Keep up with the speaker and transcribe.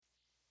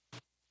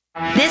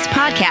This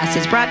podcast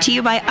is brought to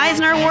you by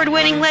Eisner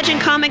Award-winning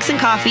Legend Comics and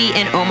Coffee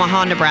in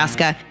Omaha,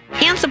 Nebraska,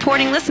 and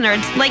supporting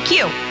listeners like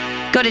you.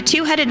 Go to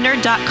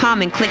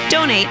twoheadednerd.com and click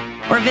donate,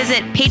 or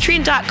visit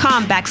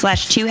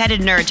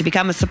patreon.com/twoheadednerd to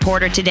become a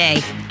supporter today.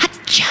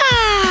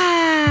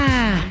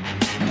 Ha-cha!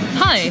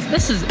 Hi,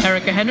 this is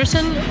Erica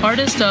Henderson,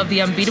 artist of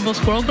The Unbeatable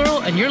Squirrel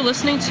Girl, and you're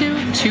listening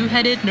to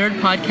Two-Headed Nerd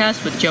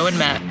Podcast with Joe and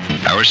Matt.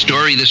 Our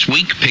story this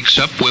week picks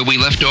up where we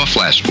left off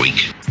last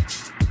week.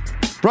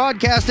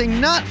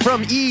 Broadcasting not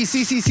from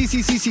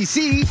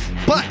ECCCCCC,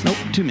 but... Nope,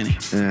 too many.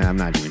 I'm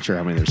not even sure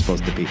how many there's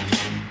supposed to be.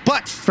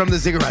 But from the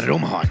Ziggurat at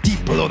Omaha,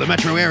 deep below the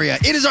metro area,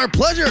 it is our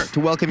pleasure to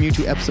welcome you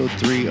to episode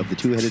 3 of the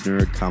Two-Headed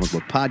Nerd Comic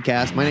Book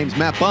Podcast. My name's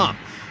Matt Baum.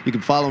 You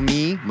can follow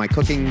me, my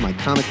cooking, my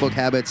comic book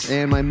habits,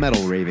 and my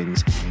metal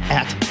ravings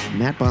at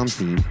Matt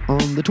Baumstein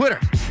on the Twitter.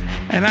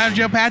 And I'm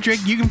Joe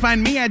Patrick. You can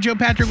find me at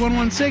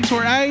JoePatrick116,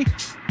 where I,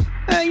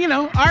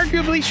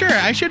 arguably, sure,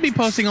 I should be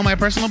posting on my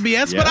personal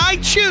BS, but I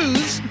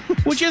choose,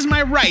 which is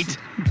my right,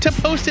 to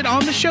post it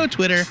on the show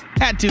Twitter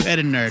at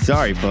Two-Headed Nerd.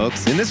 Sorry,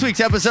 folks. In this week's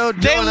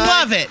episode, they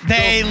love it.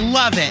 They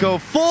love it. Go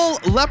full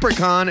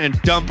leprechaun and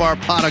dump our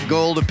pot of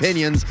gold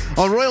opinions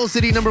on Royal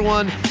City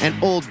 #1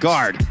 and Old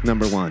Guard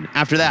 #1.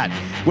 After that,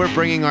 we're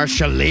bringing our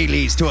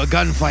shillelaghs to a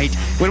gunfight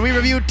when we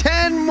review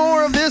 10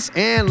 more of this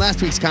and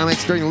last week's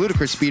comics during the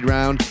Ludicrous Speed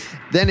Round.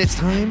 Then it's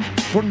time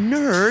for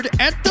Nerd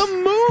at the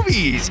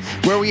Movies,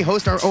 where we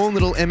host our own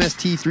little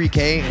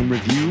MST3K and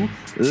review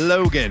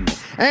Logan.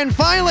 And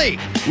finally,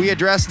 we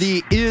address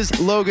the Is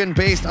Logan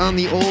based on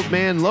the Old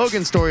Man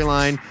Logan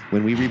storyline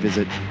when we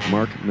revisit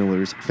Mark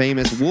Millar's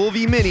famous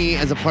Wolvie Mini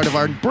as a part of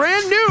our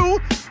brand new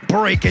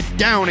Break It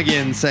Down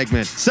Again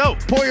segment. So,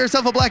 pour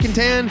yourself a black and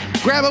tan,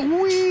 grab a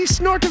wee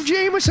snort of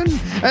Jameson,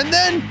 and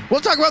then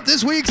we'll talk about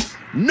this week's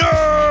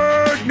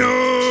Nerd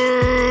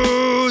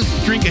News!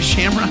 Drink a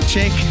shamrock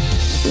shake,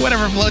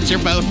 whatever floats your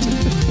boat.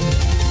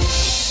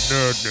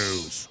 Nerd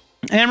News.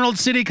 Emerald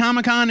City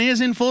Comic Con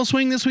is in full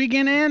swing this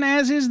weekend, and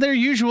as is their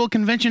usual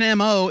convention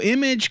MO,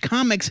 Image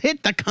Comics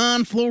hit the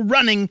con floor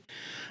running,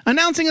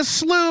 announcing a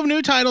slew of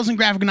new titles and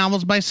graphic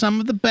novels by some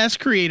of the best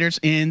creators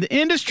in the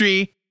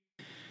industry.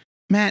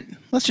 Matt,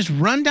 let's just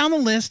run down the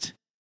list.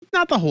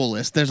 Not the whole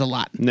list, there's a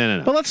lot.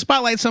 No. But let's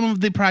spotlight some of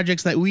the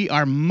projects that we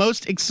are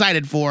most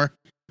excited for.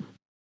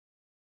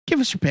 Give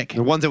us your pick.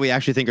 The ones that we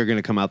actually think are going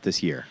to come out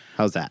this year.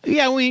 How's that?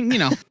 Yeah,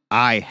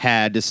 I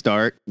had to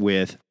start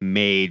with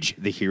Mage,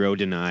 the Hero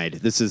Denied.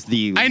 This is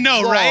the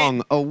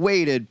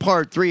long-awaited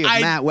part 3 of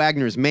Matt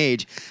Wagner's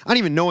Mage. I don't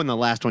even know when the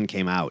last one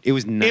came out. It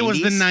was 90s? It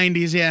was the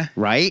 90s, yeah.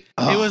 Right?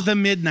 It was the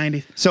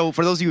mid-90s. So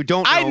for those of you who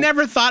don't know... I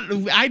never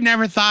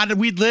thought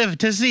we'd live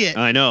to see it.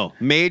 I know.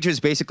 Mage is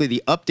basically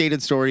the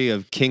updated story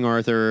of King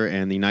Arthur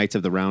and the Knights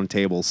of the Round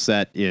Table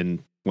set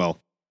in, well,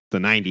 the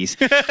 90s.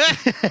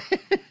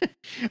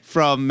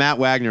 From Matt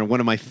Wagner, one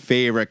of my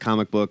favorite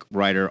comic book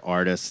writer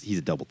artists. He's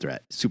a double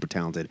threat, super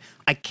talented.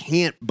 I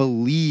can't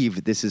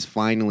believe this is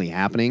finally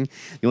happening.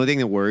 The only thing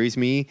that worries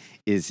me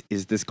is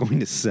this going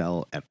to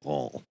sell at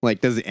all?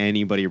 Like, does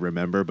anybody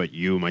remember but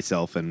you,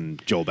 myself,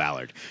 and Joel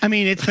Ballard? I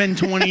mean, it's been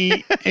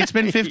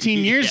 15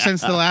 years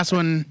since the last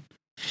one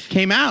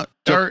came out,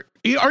 or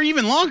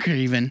even longer,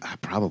 even.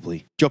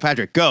 Probably. Joe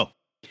Patrick, go.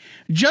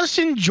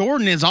 Justin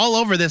Jordan is all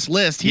over this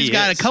list. He's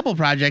got a couple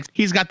projects.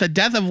 He's got The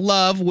Death of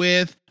Love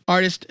with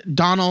artist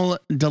Donald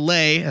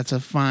DeLay. That's a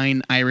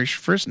fine Irish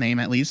first name,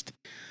 at least.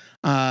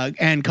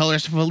 And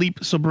colorist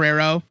Philippe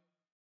Sobrero,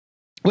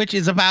 which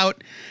is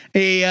about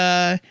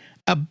a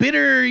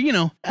bitter,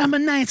 I'm a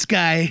nice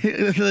guy,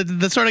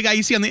 the sort of guy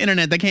you see on the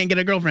internet that can't get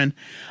a girlfriend,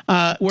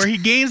 where he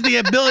gains the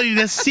ability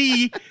to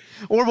see...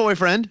 Or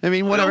boyfriend. I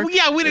mean, whatever.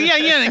 Yeah.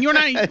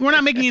 We're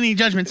not making any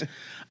judgments.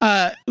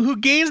 Who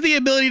gains the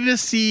ability to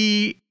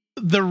see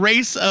the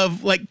race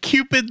of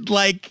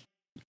Cupid-like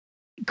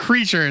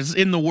creatures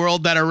in the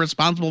world that are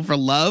responsible for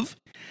love,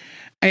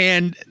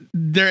 and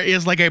there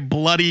is a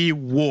bloody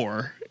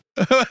war.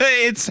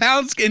 It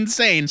sounds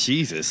insane.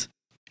 Jesus.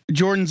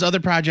 Jordan's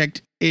other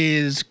project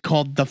is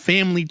called The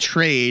Family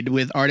Trade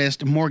with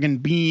artist Morgan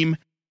Beam.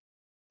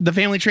 The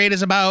Family Trade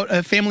is about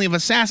a family of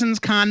assassins,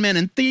 con men,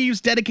 and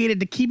thieves dedicated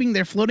to keeping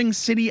their floating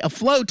city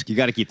afloat. You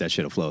got to keep that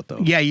shit afloat, though.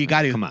 Yeah, you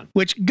got to. Come on.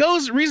 Which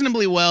goes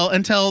reasonably well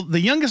until the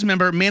youngest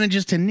member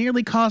manages to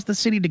nearly cause the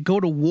city to go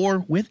to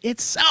war with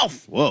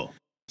itself. Whoa.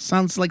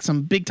 Sounds like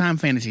some big-time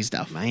fantasy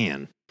stuff.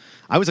 Man.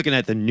 I was looking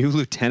at the New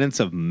Lieutenants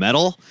of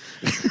Metal.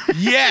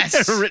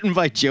 Yes. Written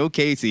by Joe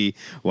Casey,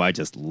 who I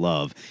just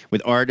love,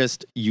 with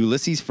artist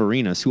Ulysses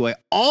Farinas, who I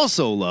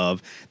also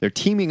love. They're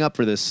teaming up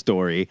for this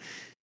story.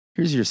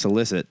 Here's your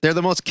solicit. They're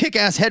the most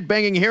kick-ass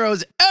headbanging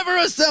heroes ever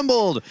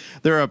assembled.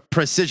 They're a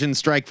precision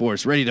strike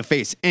force ready to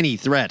face any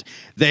threat.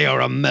 They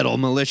are a metal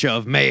militia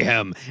of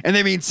mayhem, and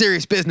they mean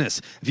serious business.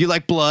 If you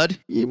like blood,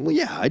 well,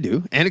 yeah, I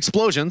do. And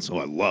explosions. Oh,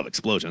 I love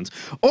explosions.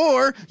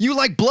 Or you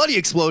like bloody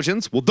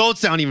explosions. Well, those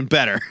sound even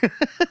better.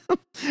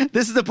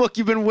 This is the book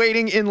you've been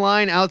waiting in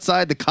line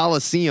outside the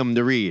Coliseum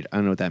to read. I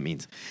don't know what that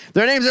means.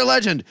 Their names are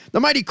legend. The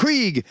Mighty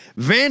Krieg,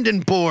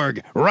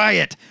 Vandenborg,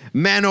 Riot,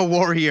 Mano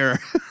Warrior,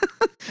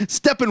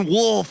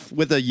 Steppenwolf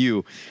with a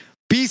U.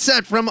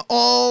 Beset from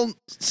all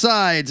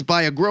sides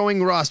by a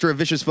growing roster of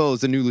vicious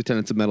foes, the new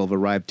Lieutenants of Metal have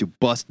arrived to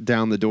bust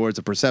down the doors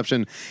of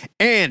perception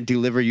and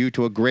deliver you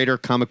to a greater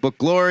comic book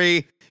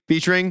glory,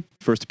 featuring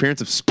first appearance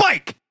of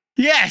Spike.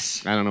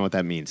 Yes. I don't know what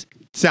that means.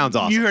 Sounds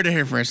awesome. You heard it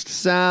here first.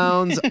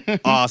 Sounds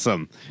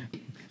awesome.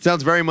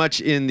 Sounds very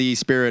much in the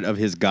spirit of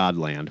his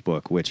Godland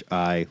book, which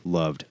I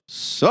loved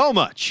so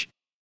much.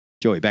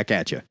 Joey, back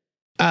at you.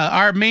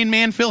 Our main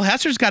man, Phil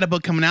Hesser's got a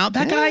book coming out.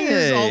 That guy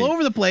is all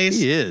over the place.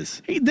 He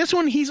is. This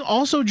one, he's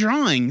also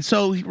drawing.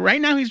 So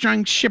right now he's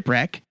drawing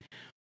Shipwreck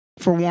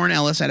for Warren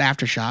Ellis at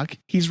Aftershock.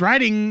 He's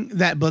writing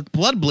that book,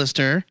 Blood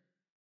Blister,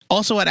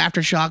 also at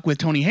Aftershock with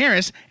Tony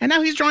Harris. And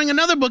now he's drawing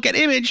another book at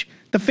Image,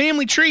 The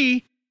Family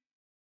Tree,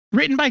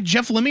 written by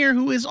Jeff Lemire,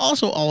 who is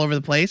also all over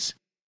the place.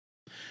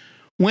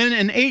 When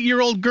an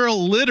 8-year-old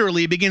girl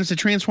literally begins to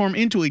transform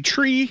into a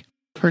tree,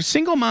 her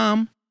single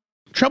mom,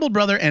 troubled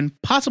brother, and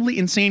possibly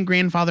insane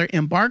grandfather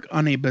embark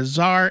on a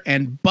bizarre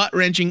and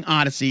butt-wrenching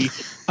odyssey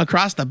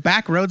across the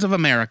back roads of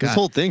America. This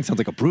whole thing sounds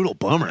like a brutal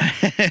bummer.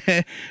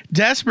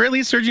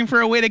 Desperately searching for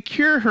a way to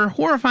cure her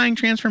horrifying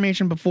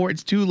transformation before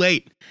it's too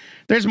late.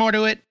 There's more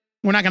to it.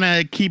 We're not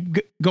going to keep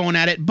going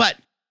at it, but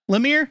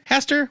Lemire,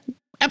 Hester,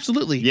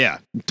 absolutely. Yeah,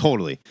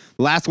 totally.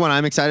 Last one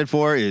I'm excited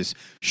for is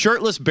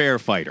Shirtless Bear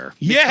Fighter.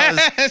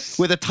 Yes!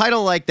 With a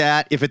title like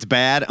that, if it's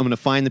bad, I'm going to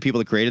find the people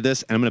that created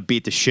this, and I'm going to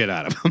beat the shit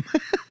out of them.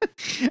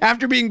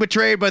 After being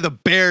betrayed by the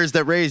bears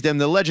that raised him,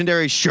 the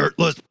legendary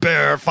Shirtless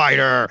Bear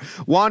Fighter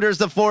wanders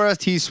the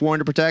forest he's sworn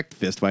to protect,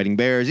 fist-fighting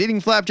bears,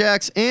 eating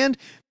flapjacks, and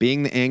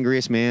being the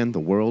angriest man the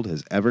world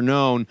has ever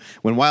known.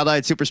 When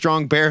wild-eyed,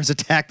 super-strong bears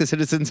attack the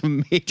citizens of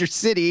a major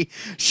city,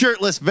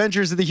 Shirtless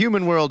ventures to the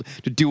human world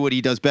to do what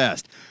he does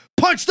best.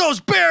 Punch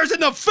those bears in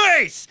the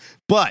face!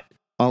 But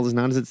all is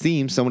not as it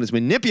seems. Someone is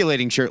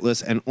manipulating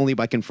Shirtless, and only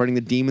by confronting the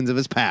demons of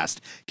his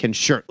past can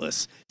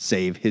Shirtless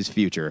save his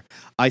future.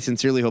 I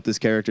sincerely hope this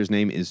character's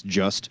name is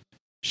just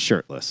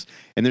Shirtless.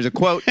 And there's a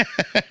quote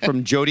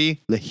from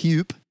Jody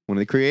LeHeup, one of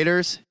the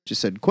creators,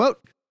 just said,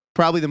 quote,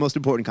 probably the most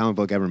important comic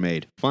book ever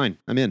made. Fine,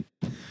 I'm in.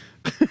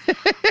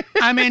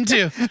 I'm in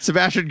too.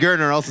 Sebastian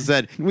Gertner also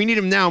said, we need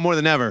him now more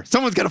than ever.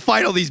 Someone's got to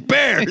fight all these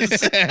bears.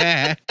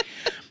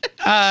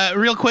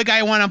 Real quick,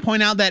 I want to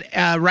point out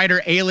that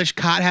writer Ailish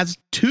Kott has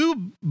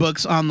 2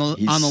 books on the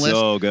list.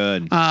 So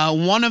good.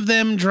 One of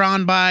them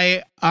drawn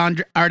by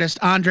artist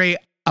Andre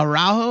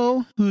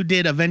Araujo, who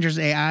did Avengers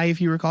AI,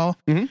 if you recall.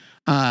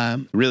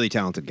 Mm-hmm. Really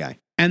talented guy.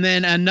 And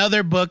then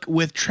another book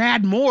with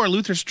Trad Moore,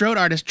 Luther Strode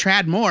artist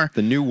Trad Moore.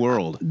 The New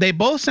World. They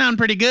both sound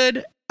pretty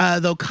good,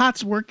 though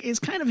Kott's work is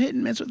kind of hit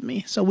and miss with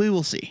me, so we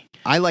will see.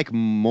 I like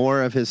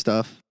more of his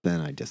stuff than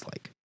I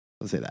dislike.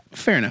 I'll say that.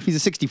 Fair enough.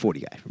 He's a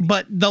 60-40 guy.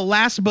 But the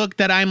last book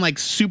that I'm like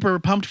super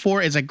pumped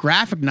for is a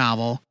graphic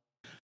novel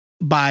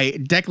by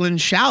Declan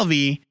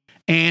Shalvey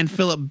and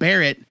Philip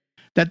Barrett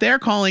that they're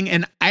calling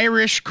an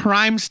Irish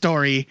crime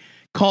story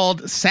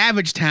called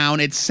Savage Town.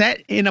 It's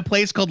set in a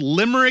place called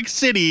Limerick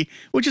City,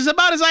 which is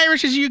about as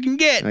Irish as you can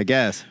get. I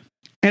guess.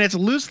 And it's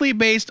loosely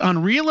based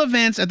on real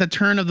events at the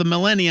turn of the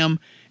millennium.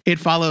 It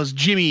follows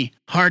Jimmy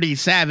Hardy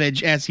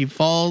Savage as he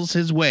falls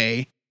his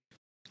way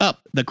up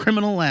the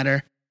criminal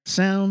ladder.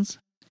 Sounds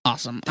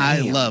awesome. Damn. I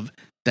love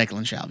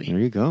Declan Shalvey. There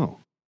you go.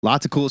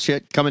 Lots of cool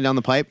shit coming down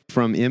the pipe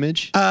from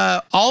Image.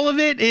 All of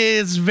it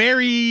is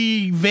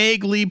very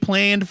vaguely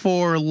planned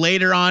for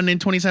later on in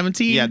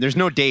 2017. Yeah, there's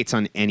no dates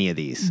on any of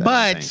these.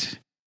 But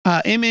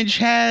Image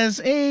has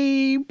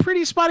a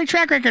pretty spotty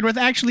track record with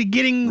actually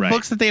getting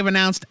books that they've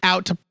announced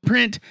out to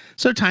print.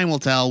 So time will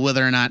tell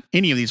whether or not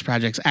any of these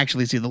projects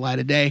actually see the light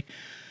of day.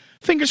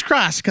 Fingers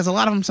crossed, because a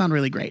lot of them sound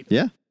really great.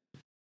 Yeah.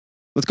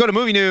 Let's go to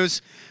movie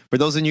news. For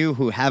those of you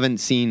who haven't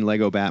seen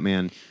Lego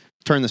Batman,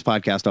 turn this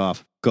podcast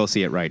off. Go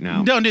see it right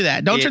now. Don't do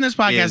that. Don't turn this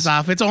podcast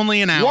off. It's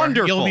only an hour.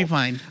 Wonderful. You'll be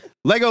fine.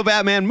 Lego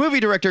Batman movie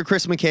director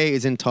Chris McKay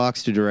is in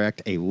talks to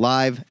direct a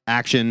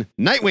live-action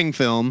Nightwing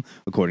film,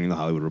 according to The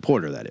Hollywood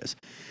Reporter, that is.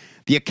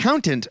 The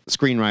Accountant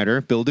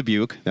screenwriter, Bill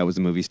Dubuque, that was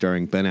the movie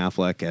starring Ben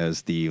Affleck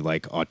as the,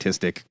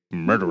 autistic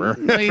murderer.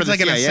 He's like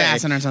CIA. An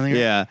assassin or something.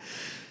 Yeah.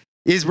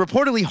 Is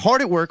reportedly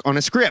hard at work on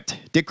a script.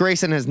 Dick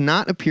Grayson has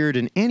not appeared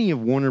in any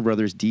of Warner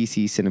Brothers'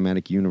 DC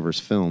Cinematic Universe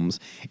films.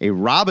 A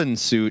Robin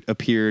suit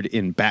appeared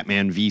in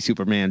Batman v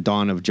Superman: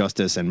 Dawn of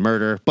Justice and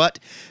Murder, but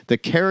the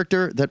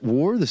character that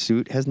wore the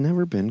suit has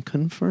never been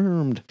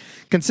confirmed.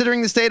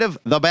 Considering the state of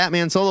the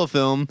Batman solo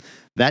film,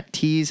 that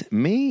tease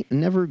may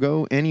never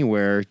go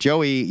anywhere.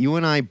 Joey, you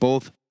and I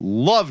both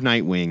love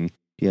Nightwing.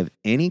 Do you have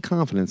any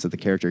confidence that the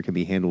character can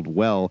be handled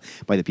well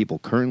by the people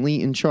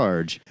currently in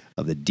charge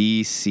of the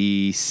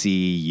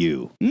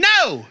DCCU?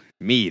 No!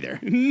 Me either.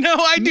 No,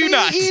 I do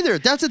not. Me either.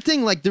 That's the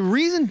thing. The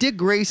reason Dick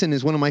Grayson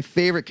is one of my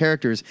favorite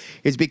characters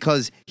is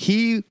because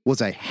he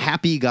was a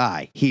happy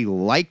guy. He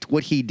liked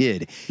what he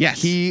did. Yes.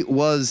 He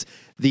was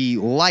the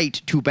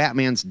light to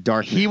Batman's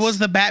darkness. He was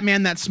the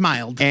Batman that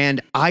smiled.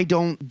 And I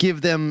don't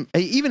give them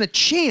even a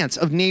chance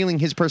of nailing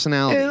his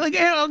personality.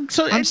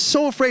 I'm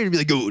so afraid to be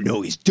like, oh,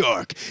 no, he's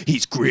dark.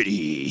 He's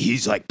gritty.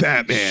 He's like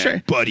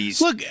Batman, but he's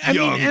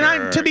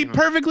younger. To be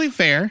perfectly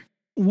fair,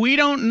 we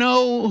don't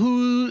know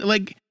who,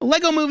 like,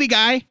 Lego movie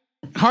guy,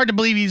 hard to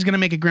believe he's going to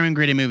make a grim and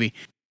gritty movie.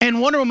 And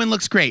Wonder Woman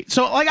looks great.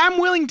 So, like, I'm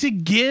willing to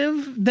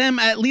give them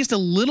at least a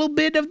little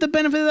bit of the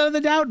benefit of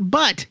the doubt,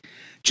 but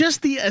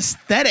just the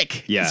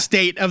aesthetic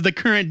state of the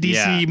current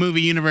DC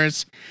movie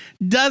universe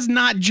does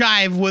not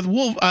jive with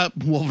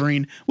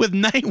Wolverine, with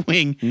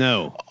Nightwing.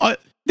 No.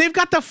 They've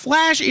got the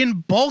Flash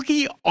in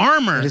bulky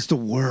armor. It is the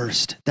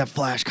worst. That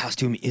Flash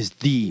costume is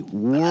the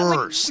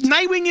worst.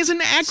 Nightwing is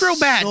an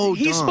acrobat. So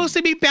He's supposed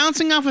to be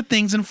bouncing off of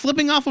things and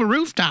flipping off of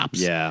rooftops.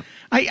 Yeah.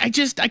 I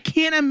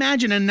can't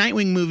imagine a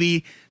Nightwing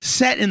movie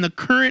set in the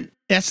current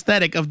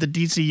aesthetic of the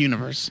DC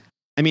universe.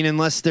 I mean,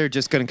 unless they're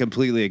just going to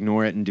completely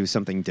ignore it and do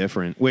something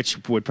different, which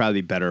would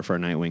probably be better for a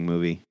Nightwing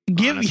movie.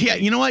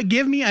 You know what?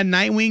 Give me a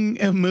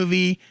Nightwing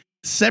movie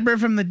separate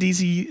from the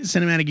DC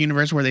cinematic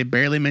universe where they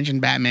barely mention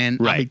Batman.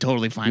 Right. I'll be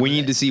totally fine. We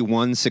need to see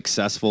one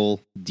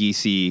successful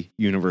DC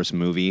universe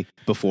movie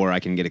before I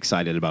can get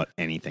excited about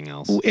anything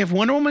else. If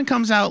Wonder Woman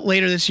comes out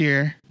later this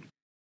year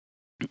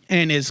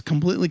and is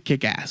completely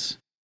kick-ass,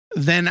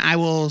 then I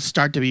will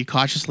start to be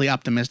cautiously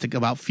optimistic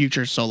about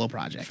future solo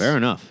projects. Fair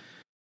enough.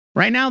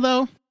 Right now,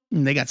 though,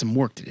 they got some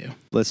work to do.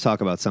 Let's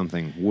talk about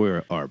something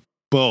we are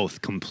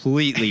both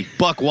completely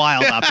buck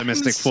wild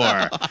optimistic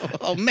for.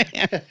 Oh,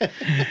 man.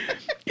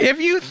 If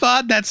you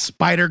thought that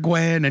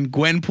Spider-Gwen and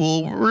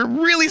Gwenpool were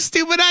really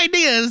stupid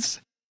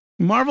ideas,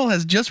 Marvel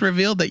has just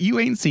revealed that you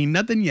ain't seen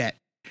nothing yet.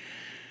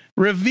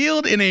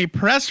 Revealed in a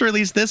press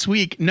release this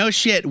week, no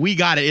shit, we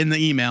got it in the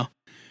email.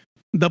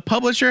 The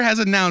publisher has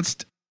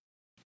announced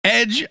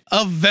Edge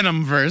of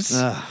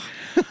Venomverse.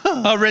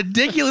 A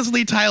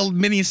ridiculously titled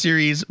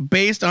miniseries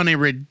based on a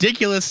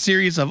ridiculous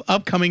series of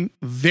upcoming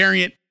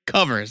variant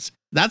covers.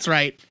 That's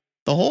right.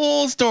 The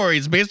whole story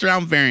is based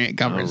around variant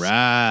covers. All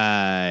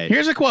right.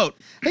 Here's a quote.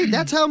 Hey,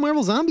 that's how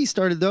Marvel Zombies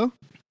started, though.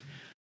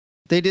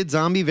 They did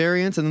zombie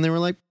variants, and then they were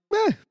like,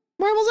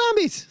 Marvel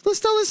Zombies. Let's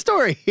tell this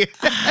story.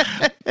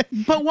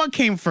 But what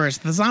came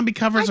first, the zombie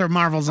covers or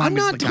Marvel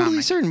Zombies? I'm not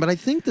totally certain, but I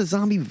think the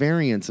zombie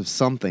variants of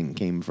something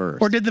came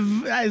first. Or did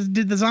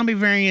the zombie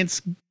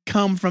variants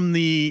come from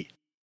the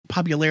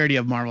popularity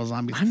of Marvel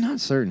Zombies? I'm not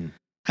certain.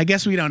 I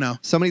guess we don't know.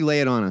 Somebody lay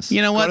it on us.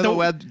 You know what?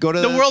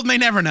 The world may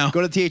never know.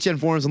 Go to THN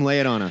forums and lay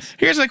it on us.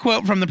 Here's a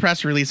quote from the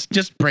press release.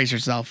 Just brace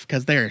yourself,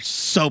 because they're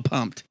so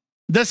pumped.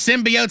 The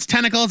symbiote's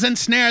tentacles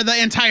ensnare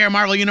the entire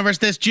Marvel Universe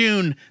this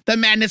June. The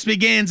madness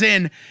begins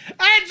in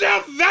Edge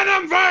of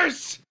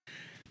Venomverse!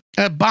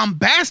 A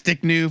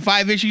bombastic new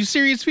 5-issue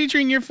series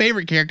featuring your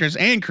favorite characters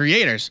and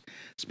creators,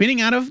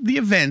 spinning out of the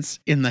events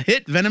in the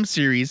hit Venom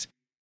series.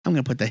 I'm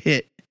going to put the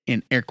hit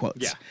in air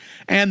quotes. Yeah.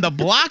 And the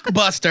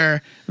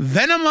blockbuster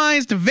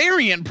Venomized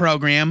variant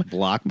program.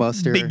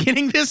 Blockbuster.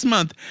 Beginning this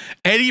month,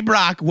 Eddie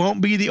Brock won't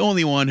be the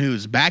only one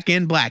who's back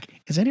in black.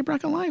 Is Eddie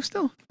Brock alive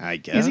still? I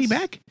guess. Is he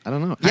back? I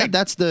don't know. Yeah,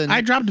 that's the...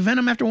 I dropped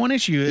Venom after one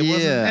issue. It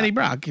wasn't Eddie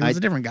Brock. It was a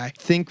different guy.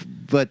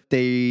 But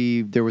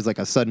there was like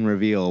a sudden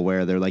reveal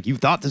where they're like, you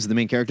thought this is the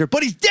main character,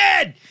 but he's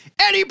dead!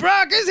 Eddie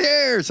Brock is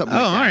here! Something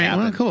like that all right.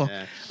 happened. Well, cool.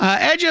 Yeah.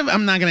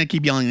 I'm not going to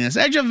keep yelling this.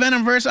 Edge of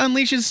Venomverse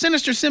unleashes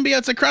sinister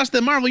symbiotes across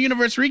the Marvel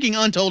Universe, wreaking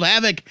untold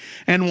havoc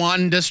and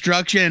wanton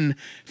destruction,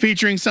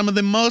 featuring some of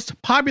the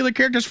most popular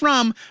characters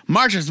from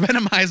March's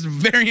Venomized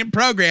variant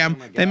program.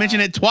 They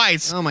mention it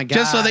twice. Oh my God.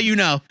 Just so that you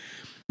know.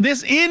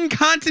 This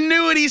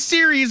in-continuity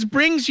series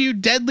brings you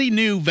deadly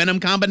new Venom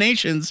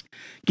combinations,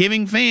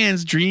 giving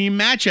fans dream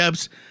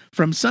matchups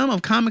from some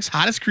of comics'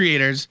 hottest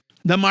creators.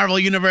 The Marvel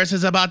Universe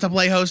is about to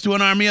play host to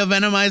an army of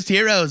Venomized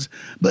heroes,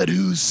 but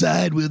whose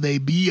side will they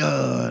be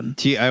on?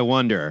 I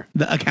wonder.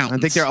 The accountants.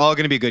 I think they're all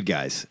going to be good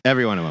guys.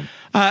 Every one of them.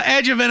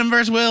 Edge of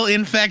Venomverse will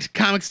infect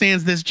comic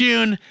stands this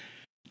June.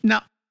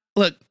 Now,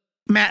 look,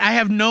 Matt, I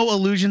have no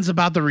illusions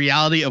about the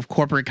reality of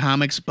corporate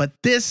comics, but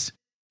this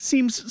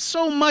seems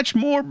so much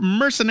more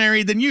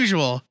mercenary than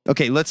usual.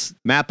 Okay,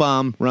 Matt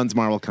Baum runs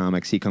Marvel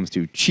Comics. He comes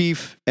to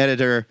chief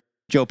editor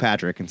Joe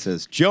Patrick and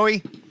says,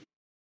 Joey,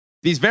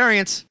 these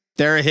variants,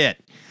 they're a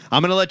hit.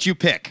 I'm going to let you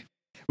pick.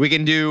 We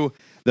can do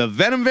the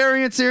Venom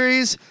variant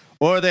series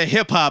or the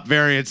hip-hop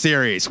variant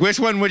series. Which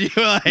one would you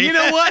like? You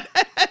know what?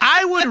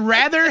 I would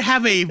rather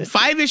have a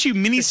 5-issue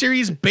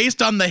miniseries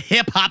based on the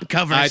hip-hop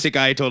covers. I think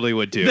I totally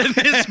would too.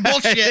 This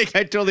bullshit. I think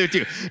I totally would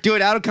too. Do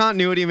it out of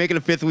continuity, make it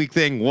a 5th-week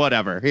thing,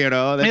 whatever.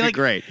 That'd be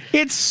great.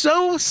 It's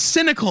so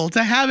cynical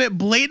to have it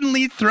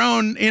blatantly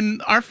thrown in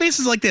our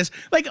faces like this.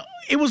 Like,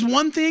 it was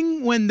one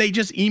thing when they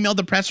just emailed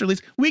the press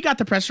release. We got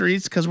the press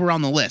release because we're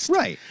on the list.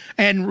 Right.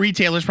 And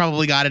retailers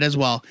probably got it as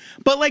well.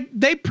 But like,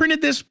 they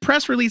printed this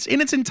press release in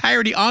its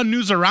entirety on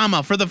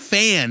Newsarama for the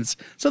fans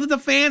so that the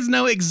fans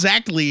know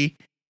exactly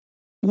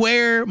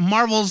where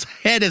Marvel's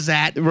head is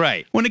at.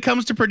 Right. When it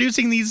comes to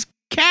producing these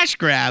cash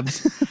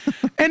grabs.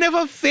 And if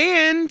a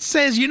fan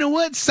says, you know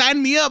what,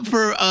 sign me up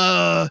for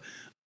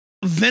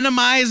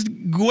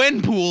Venomized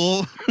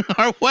Gwenpool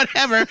or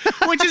whatever,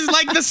 which is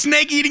like the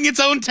snake eating its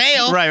own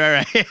tail.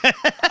 Right.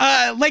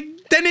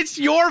 Then it's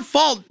your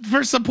fault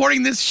for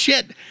supporting this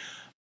shit.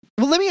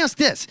 Well, let me ask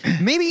this.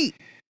 Maybe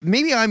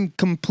I'm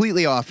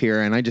completely off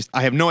here and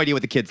I have no idea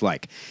what the kids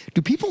like.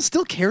 Do people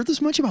still care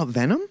this much about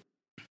Venom?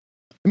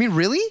 I mean,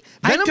 really?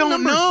 Venom I don't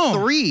number know.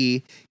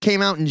 3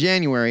 came out in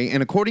January,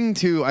 and according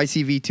to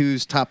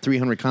ICV2's top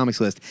 300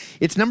 comics list,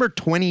 it's number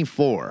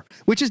 24,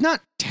 which is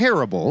not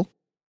terrible,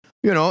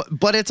 you know,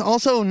 but it's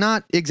also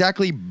not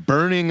exactly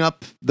burning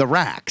up the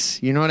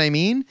racks. You know what I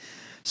mean?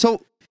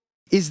 So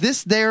is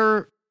this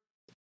their...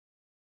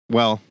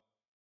 Well,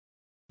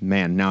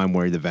 man, now I'm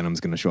worried that Venom's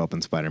going to show up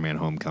in Spider-Man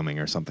Homecoming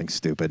or something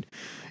stupid.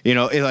 You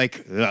know,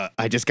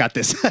 I just got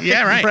this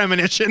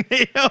premonition.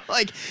 You know,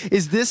 like,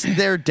 is this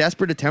their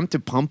desperate attempt to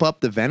pump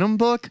up the Venom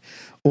book?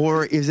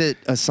 Or is it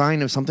a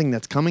sign of something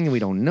that's coming and we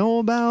don't know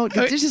about?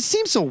 It just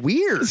seems so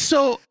weird.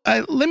 So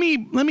let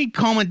me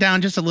calm it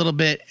down just a little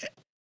bit.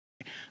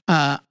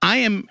 I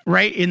am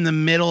right in the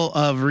middle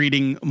of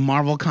reading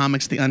Marvel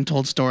Comics: The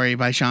Untold Story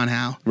by Sean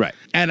Howe. Right.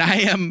 And I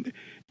am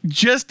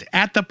just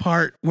at the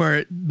part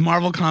where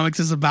Marvel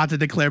Comics is about to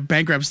declare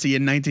bankruptcy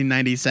in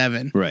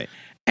 1997. Right.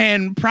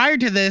 And prior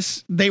to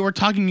this, they were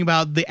talking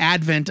about the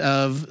advent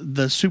of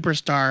the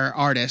superstar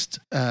artist,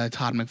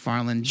 Todd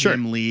McFarlane,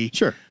 Jim Lee.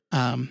 Sure.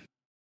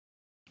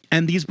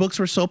 And these books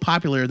were so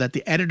popular that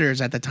the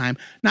editors at the time,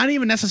 not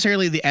even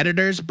necessarily the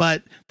editors,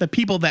 but the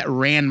people that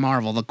ran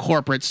Marvel, the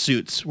corporate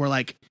suits, were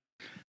like,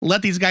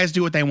 let these guys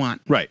do what they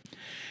want. Right.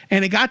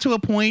 And it got to a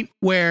point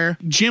where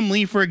Jim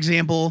Lee, for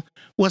example,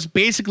 was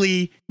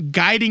basically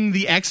guiding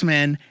the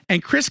X-Men,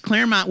 and Chris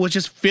Claremont was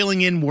just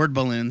filling in word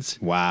balloons.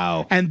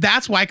 Wow. And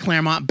that's why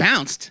Claremont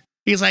bounced.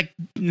 He's like,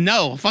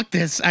 no, fuck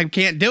this. I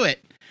can't do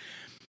it.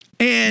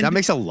 And that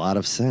makes a lot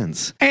of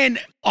sense. And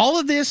all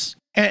of this,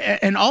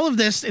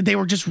 they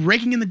were just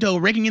raking in the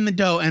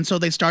dough. And so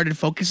they started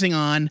focusing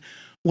on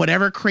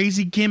whatever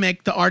crazy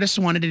gimmick the artists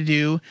wanted to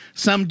do.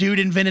 Some dude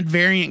invented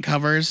variant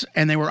covers,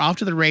 and they were off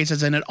to the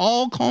races. And it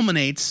all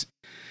culminates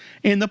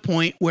in the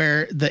point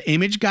where the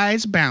Image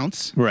guys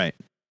bounce. Right.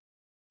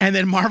 And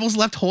then Marvel's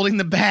left holding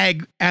the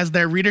bag as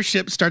their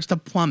readership starts to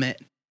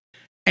plummet.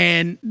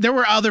 And there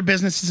were other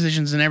business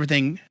decisions and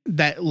everything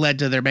that led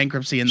to their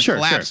bankruptcy and the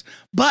collapse. Sure.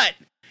 But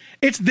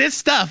it's this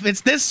stuff.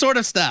 It's this sort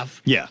of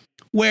stuff. Yeah.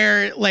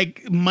 Where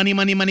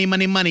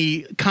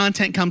money,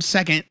 content comes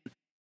second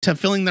to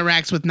filling the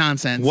racks with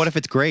nonsense. What if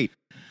it's great?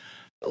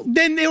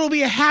 Then it will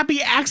be a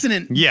happy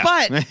accident. Yeah,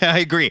 but I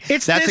agree.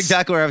 That's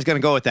exactly where I was going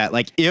to go with that.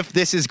 Like, if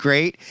this is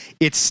great,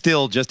 it's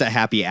still just a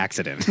happy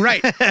accident.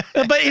 Right. But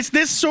it's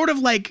this sort of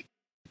like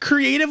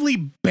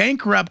creatively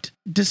bankrupt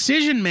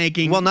decision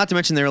making. Well, not to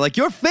mention they're like,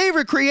 your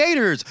favorite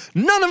creators,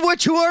 none of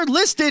which who are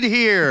listed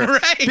here.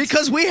 Right.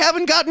 Because we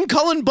haven't gotten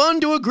Cullen Bunn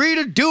to agree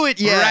to do it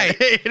yet.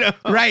 Right. You know?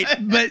 Right.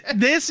 But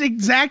this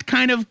exact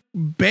kind of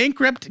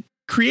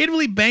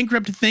creatively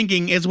bankrupt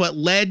thinking is what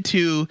led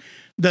to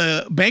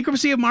the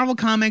bankruptcy of Marvel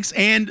Comics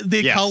and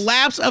the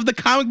collapse of the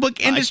comic book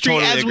industry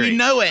we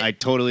know it. I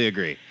totally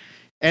agree.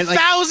 And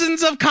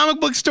thousands of comic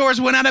book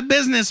stores went out of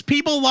business.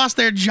 People lost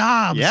their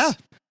jobs. Yeah.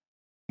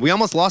 We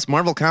almost lost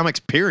Marvel Comics,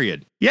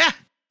 period. Yeah.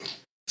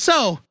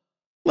 So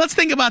let's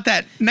think about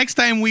that next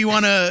time we're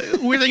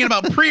thinking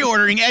about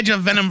pre-ordering Edge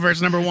of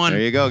Venomverse #1.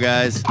 There you go,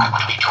 guys.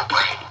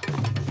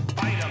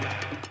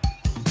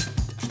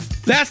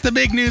 That's the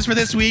big news for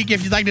this week.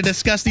 If you'd like to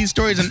discuss these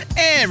stories and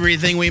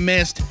everything we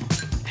missed,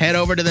 head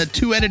over to the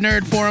Two-Headed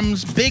Nerd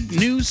Forum's big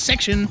news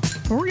section,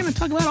 where we're going to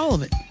talk about all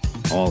of it.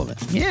 All of it.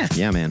 Yeah.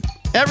 Yeah, man.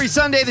 Every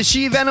Sunday, the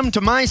She-Venom to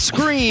my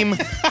scream,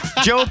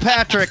 Joe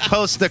Patrick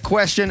posts the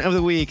question of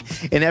the week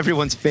in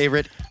everyone's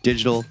favorite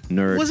digital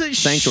nerd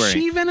sanctuary. Was it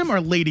She-Venom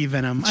or Lady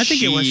Venom? I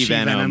think it was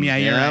She-Venom. Yeah,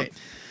 you're right.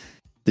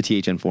 The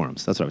THN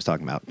forums. That's what I was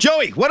talking about.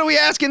 Joey, what are we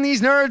asking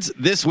these nerds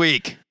this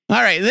week?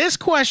 All right, this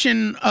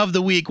question of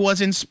the week was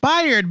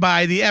inspired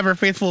by the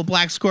ever-faithful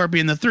Black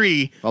Scorpion, the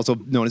 3. Also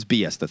known as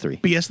BS, the 3.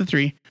 BS, the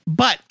 3.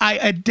 But I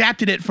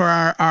adapted it for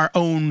our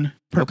own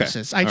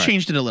purposes. Okay. I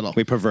changed it a little.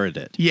 We perverted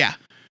it. Yeah.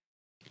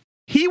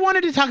 He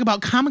wanted to talk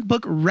about comic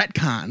book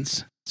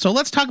retcons. So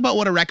let's talk about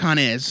what a retcon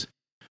is.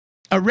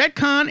 A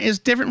retcon is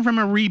different from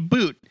a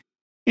reboot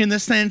in the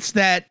sense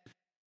that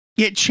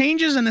it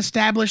changes an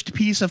established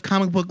piece of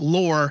comic book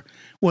lore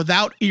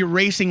without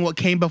erasing what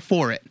came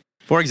before it.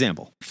 For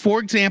example,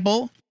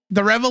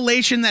 the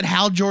revelation that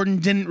Hal Jordan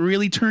didn't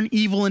really turn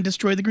evil and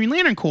destroy the Green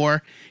Lantern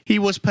Corps. He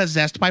was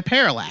possessed by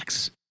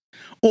Parallax.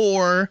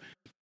 Or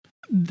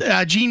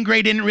Jean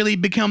Grey didn't really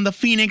become the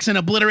Phoenix and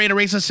obliterate a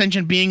race of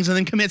sentient beings and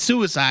then commit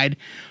suicide.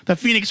 The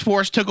Phoenix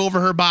Force took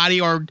over her body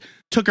or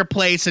took her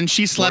place and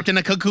she slept in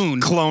a cocoon.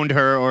 Cloned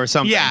her or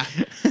something. Yeah.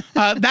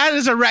 That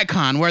is a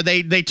retcon where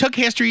they took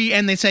history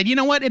and they said, you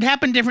know what? It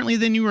happened differently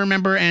than you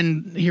remember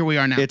and here we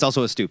are now. It's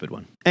also a stupid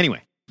one.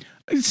 Anyway.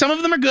 Some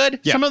of them are good.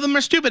 Yeah. Some of them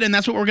are stupid, and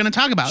that's what we're going to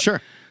talk about. Sure.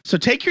 So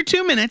take your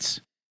 2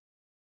 minutes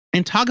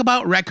and talk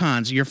about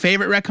retcons. Your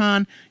favorite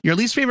retcon, your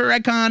least favorite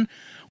retcon,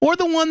 or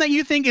the one that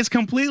you think is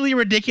completely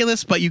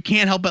ridiculous, but you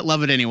can't help but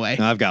love it anyway.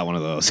 I've got one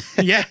of those.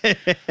 Yeah.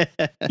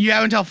 You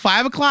have until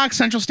 5 o'clock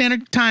Central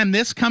Standard Time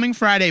this coming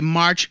Friday,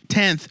 March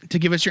 10th, to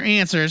give us your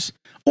answers.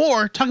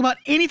 Or talk about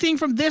anything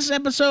from this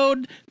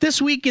episode, this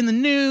week in the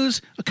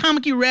news, a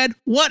comic you read,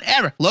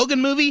 whatever.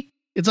 Logan movie,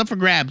 it's up for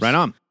grabs. Right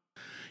on.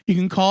 You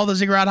can call the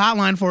Ziggurat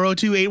hotline,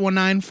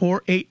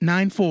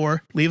 402-819-4894.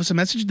 Leave us a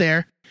message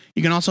there.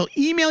 You can also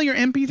email your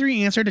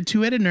MP3 answer to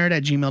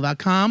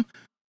twoheadednerd@gmail.com.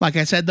 Like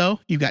I said, though,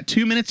 you've got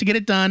 2 minutes to get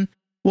it done.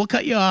 We'll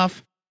cut you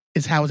off.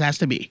 Is how it has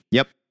to be.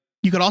 Yep.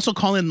 You could also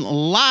call in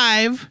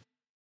live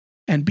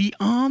and be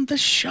on the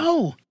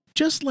show,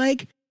 just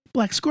like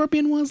Black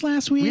Scorpion was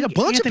last week. We had a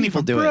bunch Anthony of people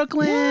from do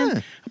Brooklyn. it.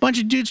 Yeah. A bunch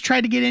of dudes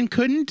tried to get in,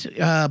 couldn't.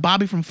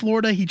 Bobby from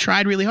Florida, he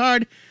tried really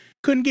hard,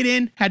 couldn't get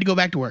in, had to go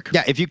back to work.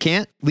 Yeah, if you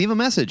can't, leave a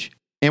message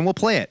and we'll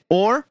play it.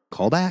 Or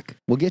call back.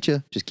 We'll get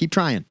you. Just keep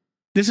trying.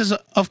 This is,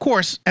 of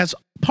course, as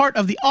part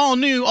of the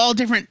all-new,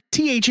 all-different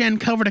THN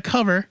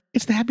cover-to-cover.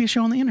 It's the happiest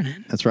show on the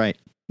internet. That's right.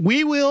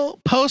 We will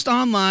post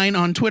online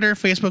on Twitter,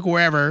 Facebook,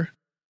 wherever,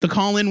 the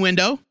call-in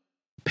window.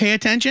 Pay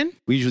attention.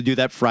 We usually do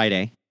that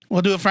Friday.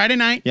 We'll do it Friday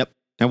night. Yep.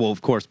 And we'll,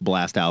 of course,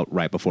 blast out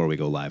right before we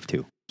go live,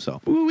 too.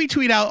 So We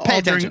tweet out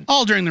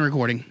all during the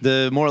recording.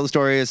 The moral of the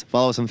story is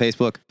follow us on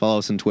Facebook, follow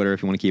us on Twitter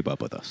if you want to keep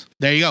up with us.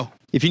 There you go.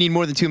 If you need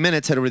more than 2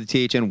 minutes, head over to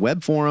the THN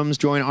web forums,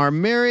 join our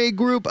merry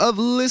group of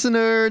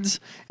listeners.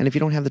 And if you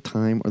don't have the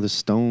time or the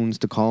stones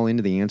to call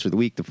into the answer of the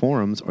week, the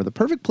forums are the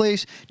perfect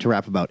place to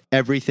rap about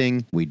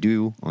everything we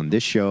do on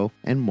this show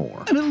and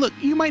more. I mean, look,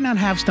 you might not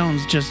have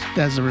stones just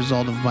as a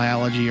result of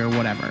biology or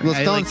whatever. Well,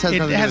 stones it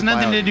has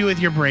nothing to do with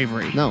your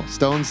bravery. No,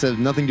 stones have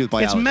nothing to do with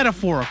biology. It's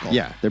metaphorical.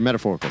 Yeah, they're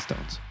metaphorical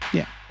stones.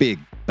 Yeah. Big,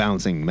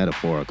 bouncing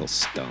metaphorical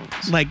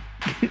stones. Like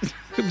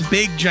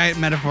big, giant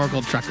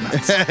metaphorical truck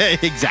nuts.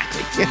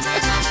 Exactly.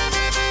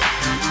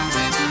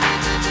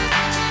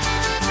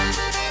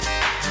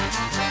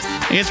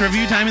 It's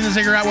review time in the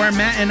Ziggurat, where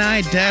Matt and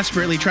I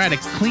desperately try to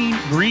clean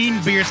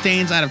green beer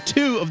stains out of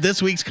 2 of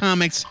this week's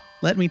comics.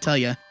 Let me tell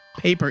you,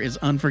 paper is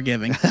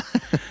unforgiving.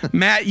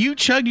 Matt, you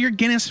chugged your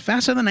Guinness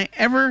faster than I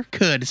ever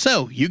could,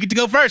 so you get to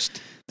go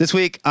first. This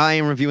week, I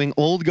am reviewing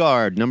Old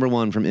Guard,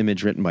 #1 from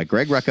Image, written by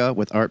Greg Rucka,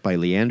 with art by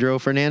Leandro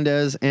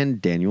Fernandez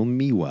and Daniel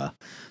Miwa.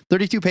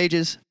 32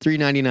 pages,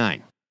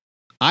 $3.99.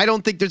 I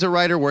don't think there's a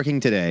writer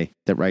working today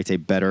that writes a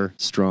better,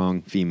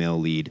 strong female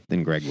lead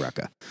than Greg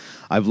Rucka.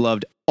 I've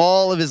loved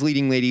all of his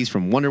leading ladies,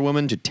 from Wonder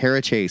Woman to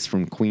Tara Chase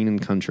from Queen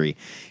and Country.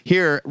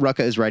 Here,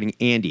 Rucka is writing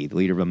Andy, the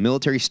leader of a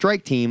military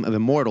strike team of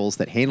immortals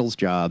that handles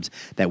jobs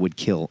that would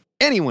kill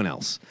anyone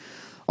else.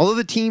 Although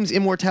the team's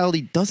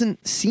immortality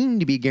doesn't seem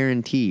to be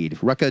guaranteed,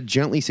 Rucka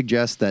gently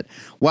suggests that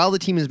while the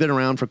team has been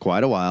around for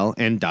quite a while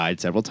and died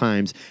several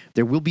times,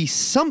 there will be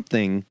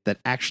something that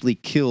actually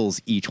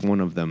kills each one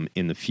of them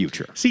in the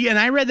future. See, and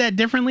I read that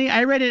differently.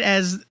 I read it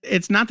as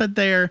it's not that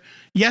they're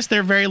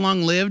very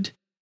long-lived,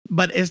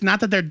 but it's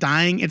not that they're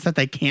dying, it's that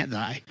they can't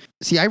die.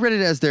 See, I read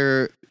it as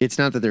it's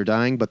not that they're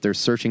dying, but they're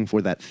searching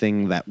for that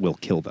thing that will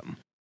kill them.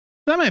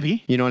 That might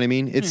be. You know what I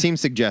mean? It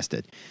seems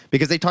suggested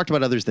because they talked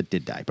about others that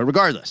did die. But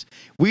regardless,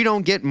 we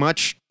don't get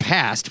much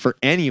past for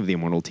any of the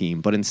Immortal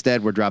team, but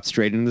instead we're dropped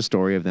straight into the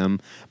story of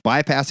them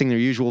bypassing their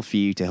usual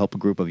fee to help a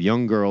group of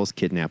young girls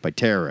kidnapped by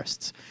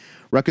terrorists.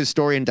 Rucka's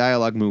story and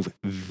dialogue move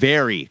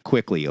very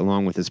quickly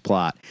along with his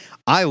plot.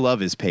 I love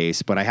his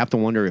pace, but I have to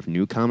wonder if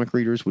new comic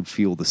readers would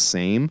feel the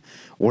same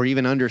or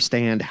even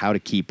understand how to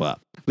keep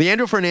up.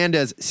 Leandro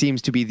Fernandez seems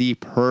to be the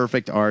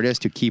perfect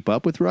artist to keep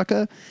up with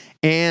Rucka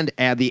and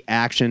add the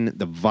action,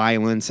 the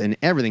violence, and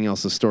everything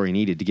else the story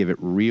needed to give it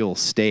real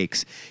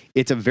stakes.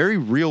 It's a very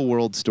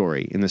real-world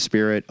story in the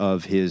spirit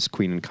of his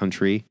Queen and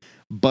Country,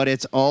 but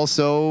it's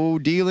also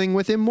dealing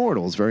with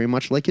immortals, very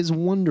much like his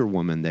Wonder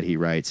Woman that he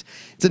writes.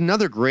 It's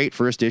another great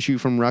first issue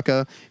from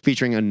Rucka,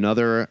 featuring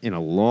another in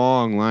a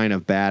long line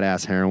of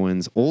badass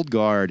heroines. Old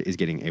Guard is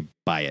getting a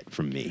buy it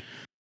from me.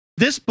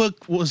 This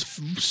book was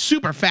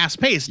super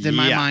fast-paced in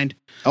my mind.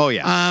 Oh,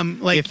 yeah.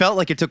 Like it felt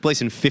like it took place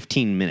in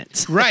 15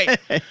 minutes. Right.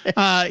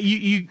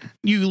 You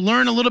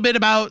learn a little bit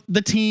about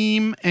the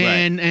team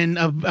and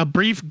a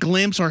brief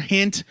glimpse or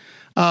hint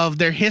of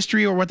their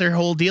history or what their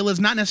whole deal is.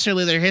 Not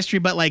necessarily their history,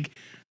 but like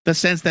the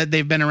sense that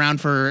they've been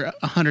around for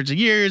hundreds of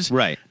years.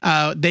 Right.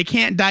 They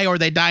can't die, or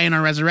they die and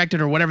are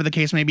resurrected, or whatever the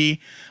case may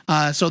be.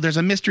 So there's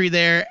a mystery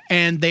there,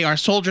 and they are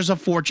soldiers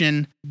of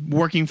fortune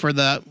working for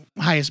the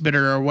highest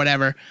bidder or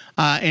whatever.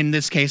 In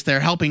this case, they're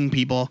helping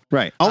people.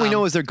 Right. All we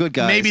know is they're good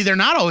guys. Maybe they're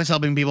not always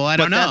helping people. I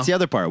don't know. But that's the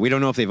other part. We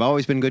don't know if they've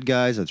always been good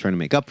guys or trying to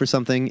make up for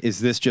something. Is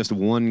this just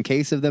one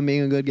case of them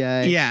being a good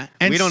guy? Yeah.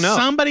 And we don't know.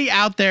 Somebody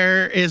out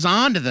there is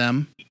onto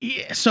them.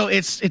 Yeah, so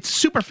it's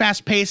super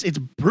fast paced. It's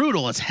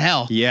brutal as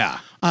hell. Yeah.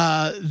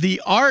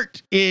 The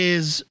art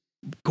is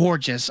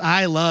gorgeous.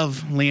 I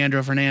love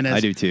Leandro Fernandez.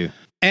 I do too.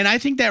 And I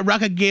think that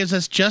Rucka gives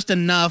us just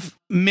enough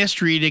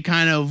mystery to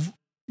kind of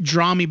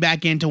draw me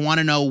back in to want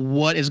to know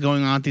what is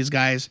going on with these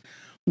guys.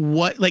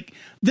 What, like,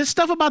 this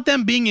stuff about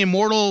them being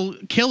immortal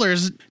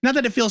killers, not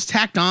that it feels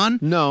tacked on.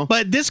 No.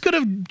 But this could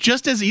have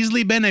just as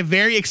easily been a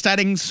very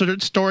exciting sort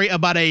of story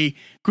about a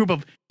group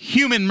of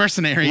human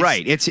mercenaries.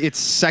 Right. It's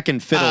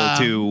second fiddle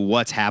to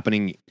what's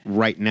happening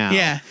right now.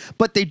 Yeah.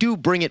 But they do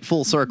bring it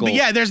full circle. But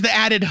yeah, there's the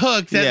added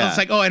hook that it's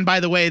like, oh, and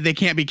by the way, they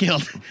can't be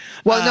killed.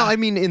 Well, no, I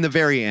mean, in the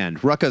very end,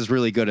 Rucka's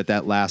really good at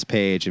that last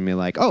page and be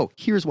like, oh,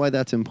 here's why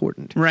that's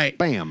important. Right.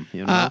 Bam.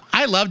 You know?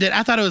 I loved it.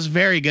 I thought it was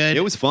very good.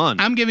 It was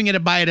fun. I'm giving it a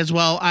buy it as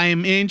well. I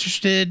am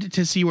interested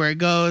to see where it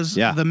goes.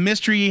 Yeah. The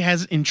mystery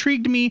has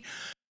intrigued me.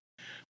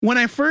 When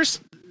I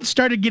first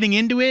started getting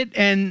into it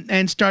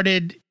and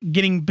started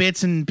getting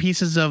bits and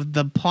pieces of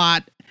the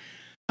plot,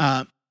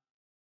 I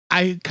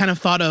kind of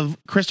thought of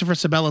Christopher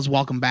Sabella's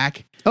Welcome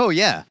Back. Oh,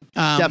 yeah.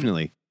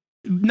 Definitely.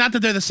 Not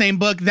that they're the same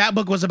book. That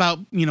book was about,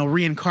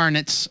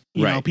 reincarnates,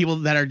 Right. people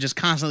that are just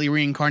constantly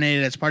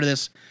reincarnated as part of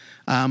this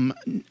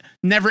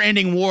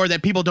never-ending war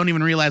that people don't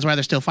even realize why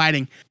they're still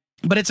fighting.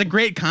 But it's a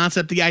great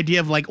concept, the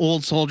idea of like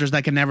old soldiers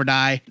that can never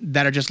die,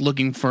 that are just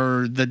looking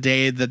for the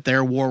day that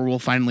their war will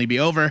finally be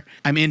over.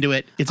 I'm into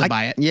it. It's a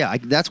buy it. Yeah,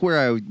 that's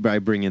where I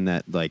bring in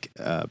that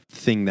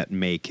thing that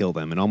may kill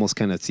them. It almost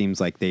kind of seems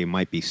like they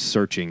might be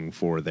searching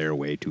for their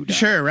way to die.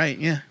 Sure, right,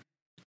 yeah.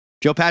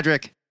 Joe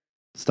Patrick,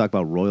 let's talk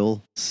about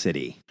Royal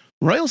City.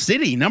 Royal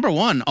City, number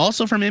 1,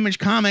 also from Image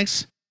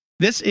Comics.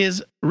 This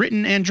is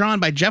written and drawn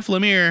by Jeff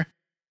Lemire.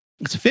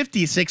 It's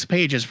 56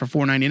 pages for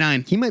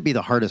 $4.99. He might be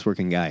the hardest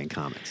working guy in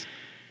comics.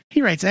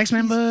 He writes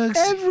X-Men books.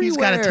 Everywhere. He's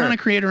got a ton of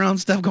creator-owned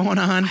stuff going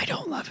on. I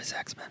don't love his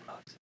X-Men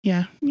books.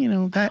 Yeah,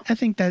 I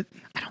think that...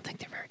 I don't think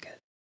they're very good.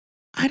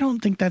 I don't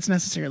think that's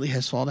necessarily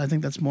his fault. I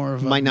think that's more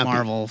of a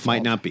Marvel fault.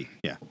 Might not be,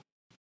 yeah.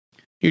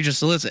 Here's your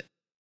solicit.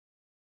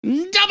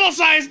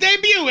 Double-sized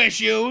debut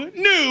issue.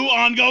 New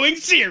ongoing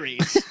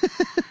series.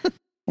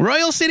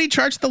 Royal City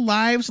charts the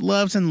lives,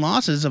 loves, and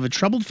losses of a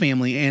troubled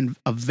family and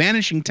a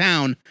vanishing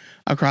town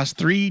across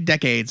 3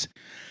 decades.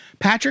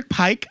 Patrick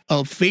Pike,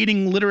 a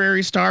fading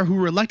literary star who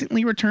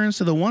reluctantly returns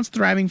to the once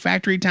thriving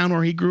factory town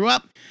where he grew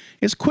up,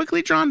 is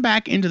quickly drawn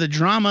back into the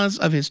dramas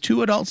of his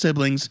 2 adult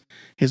siblings,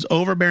 his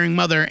overbearing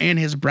mother, and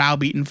his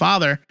browbeaten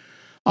father,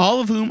 all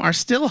of whom are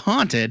still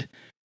haunted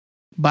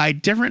by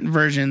different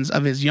versions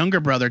of his younger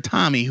brother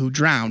Tommy, who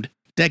drowned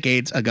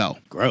decades ago.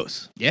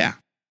 Gross. Yeah.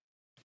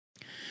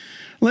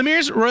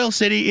 Lemire's Royal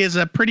City is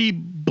a pretty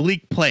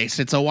bleak place.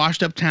 It's a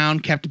washed-up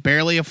town kept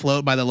barely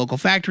afloat by the local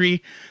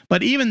factory,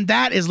 but even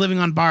that is living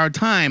on borrowed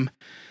time.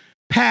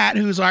 Pat,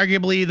 who's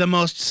arguably the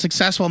most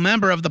successful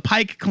member of the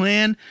Pike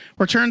clan,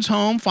 returns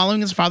home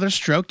following his father's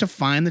stroke to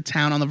find the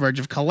town on the verge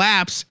of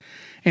collapse,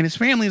 and his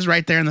family is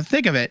right there in the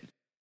thick of it.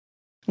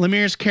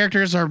 Lemire's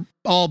characters are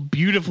all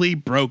beautifully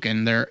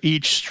broken. They're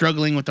each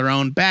struggling with their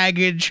own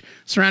baggage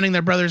surrounding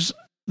their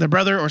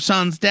brother or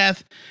son's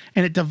death,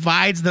 and it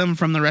divides them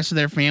from the rest of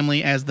their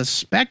family as the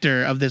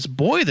specter of this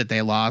boy that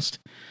they lost,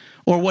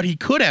 or what he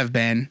could have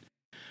been,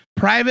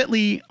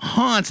 privately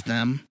haunts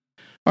them.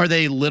 Are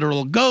they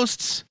literal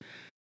ghosts?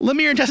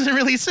 Lemire doesn't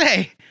really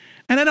say,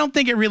 and I don't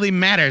think it really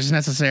matters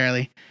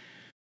necessarily.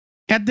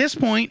 At this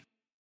point,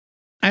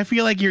 I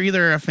feel like you're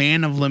either a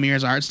fan of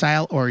Lemire's art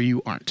style or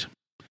you aren't.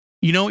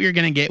 You know what you're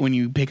going to get when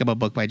you pick up a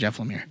book by Jeff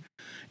Lemire.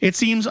 It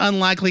seems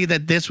unlikely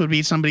that this would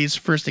be somebody's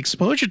first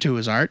exposure to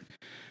his art,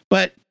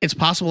 but it's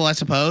possible, I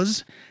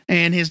suppose,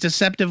 and his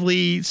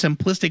deceptively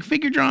simplistic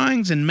figure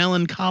drawings and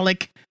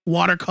melancholic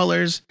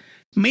watercolors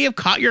may have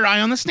caught your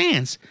eye on the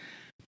stands.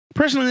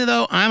 Personally,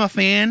 though, I'm a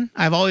fan.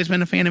 I've always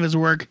been a fan of his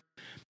work,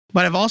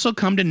 but I've also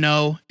come to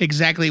know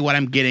exactly what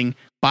I'm getting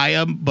by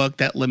a book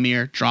that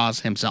Lemire draws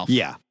himself.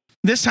 Yeah.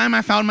 This time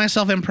I found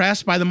myself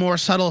impressed by the more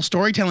subtle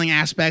storytelling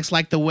aspects,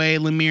 like the way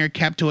Lemire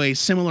kept to a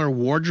similar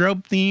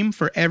wardrobe theme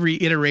for every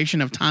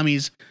iteration of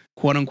Tommy's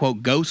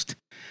quote-unquote ghost,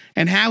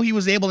 and how he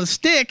was able to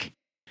stick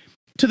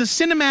to the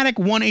cinematic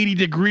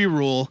 180-degree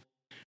rule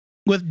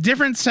with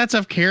different sets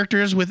of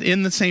characters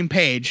within the same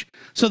page.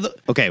 So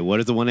what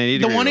is the 180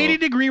 The degree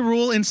 180-degree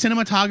rule in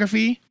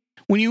cinematography,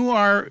 when you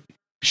are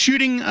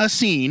shooting a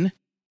scene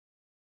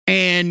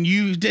and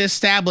you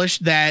establish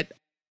that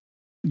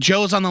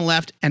Joe's on the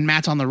left and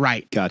Matt's on the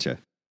right. Gotcha.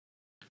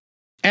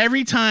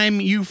 Every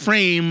time you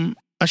frame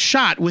a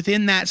shot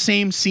within that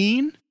same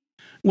scene,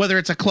 whether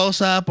it's a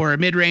close-up or a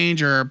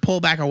mid-range or a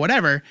pullback or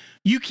whatever,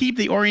 you keep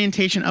the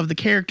orientation of the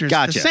characters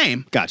the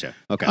same. Gotcha.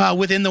 Okay.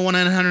 Within the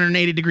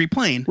 180-degree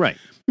plane. Right.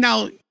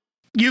 Now,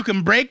 you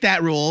can break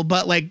that rule,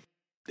 but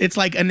it's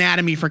like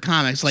anatomy for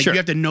comics. Sure. You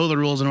have to know the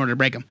rules in order to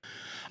break them.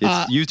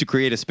 It's used to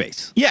create a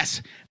space.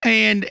 Yes.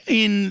 And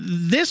in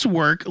this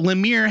work,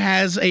 Lemire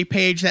has a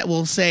page that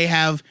will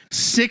have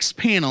 6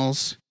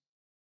 panels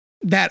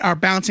that are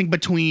bouncing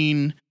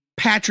between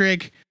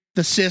Patrick,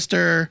 the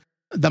sister,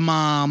 the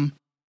mom,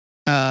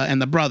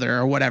 and the brother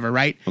or whatever,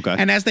 right? Okay.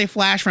 And as they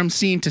flash from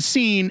scene to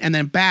scene and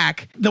then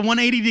back, the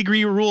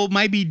 180-degree rule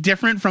might be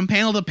different from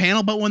panel to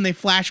panel, but when they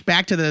flash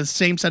back to the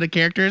same set of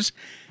characters,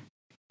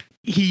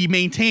 he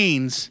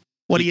maintains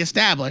what he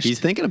established. He's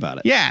thinking about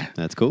it. Yeah.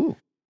 That's cool.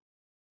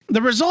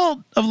 The result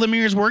of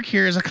Lemire's work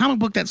here is a comic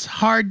book that's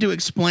hard to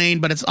explain,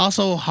 but it's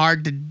also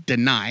hard to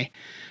deny.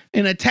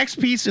 In a text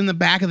piece in the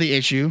back of the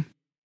issue,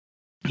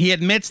 he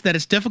admits that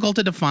it's difficult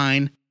to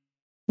define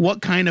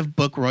what kind of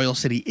book Royal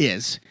City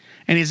is,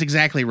 and he's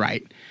exactly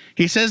right.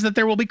 He says that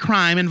there will be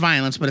crime and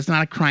violence, but it's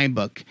not a crime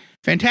book.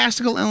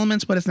 Fantastical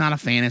elements, but it's not a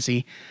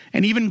fantasy.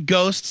 And even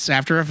ghosts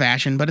after a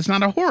fashion, but it's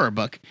not a horror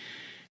book.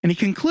 And he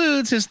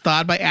concludes his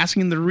thought by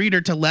asking the reader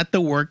to let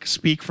the work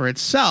speak for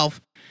itself.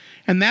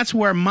 And that's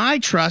where my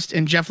trust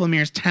in Jeff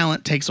Lemire's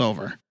talent takes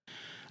over.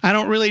 I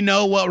don't really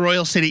know what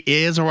Royal City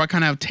is or what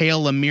kind of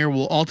tale Lemire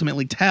will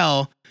ultimately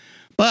tell,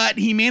 But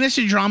he managed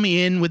to draw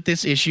me in with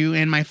this issue,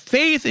 and my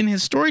faith in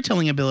his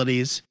storytelling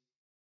abilities,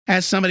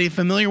 as somebody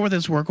familiar with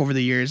his work over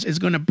the years, is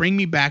going to bring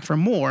me back for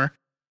more.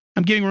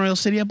 I'm giving Royal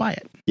City a buy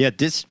it. Yeah,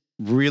 this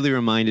really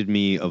reminded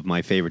me of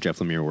my favorite Jeff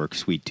Lemire work,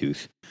 Sweet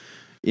Tooth,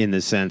 in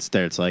the sense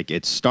that it's like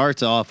it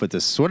starts off with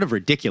this sort of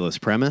ridiculous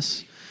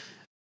premise,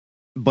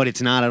 but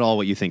it's not at all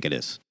what you think it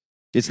is.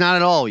 It's not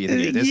at all what you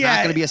think it is. It's not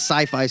going to be a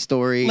sci-fi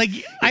story. Like,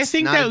 I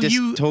think not that a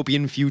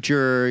dystopian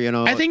future, you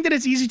know. I think that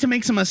it's easy to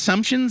make some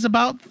assumptions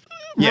about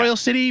Royal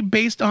City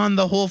based on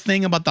the whole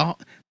thing about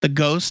the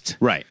ghost.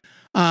 Right.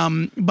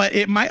 But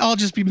it might all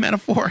just be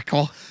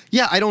metaphorical.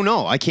 Yeah, I don't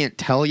know. I can't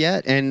tell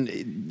yet, and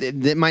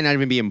it might not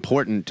even be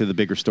important to the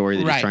bigger story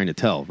that he's trying to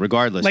tell,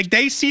 regardless. Like,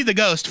 they see the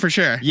ghost for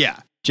sure. Yeah.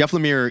 Jeff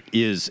Lemire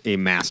is a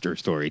master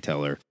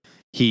storyteller.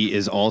 He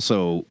is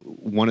also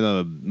one of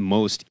the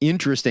most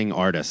interesting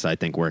artists, I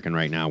think, working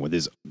right now with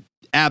his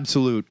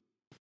absolute,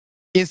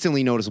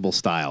 instantly noticeable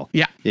style.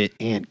 Yeah.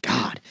 And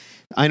God,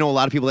 I know a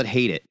lot of people that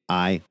hate it.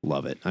 I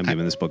love it. I'm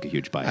giving this book a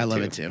huge buy. I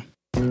love it too.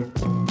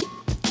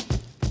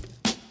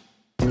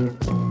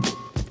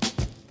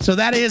 So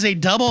that is a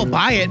double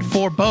buy it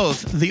for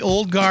both the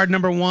Old Guard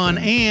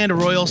 #1 and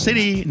Royal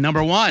City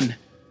 #1.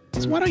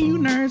 So why don't you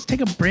nerds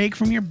take a break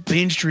from your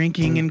binge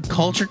drinking and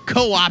culture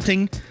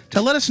co-opting to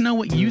let us know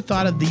what you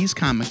thought of these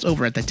comics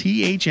over at the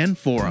THN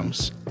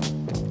forums.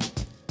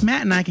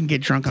 Matt and I can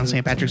get drunk on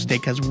St. Patrick's Day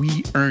because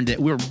we earned it.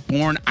 We were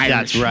born Irish.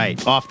 That's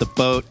right. Off the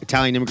boat,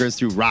 Italian immigrants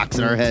threw rocks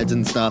at our heads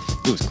and stuff.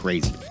 It was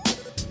crazy.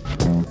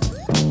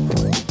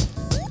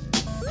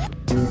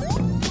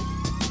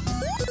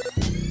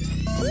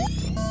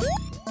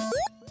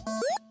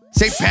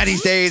 St.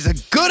 Patty's Day is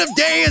as good a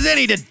day as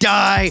any to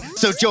die,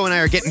 so Joe and I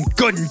are getting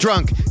good and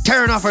drunk,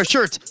 tearing off our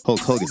shirts, Hulk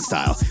Hogan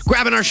style,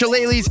 grabbing our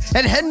shillelaghs,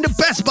 and heading to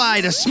Best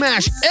Buy to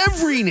smash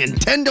every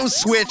Nintendo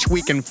Switch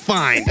we can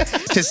find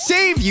to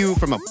save you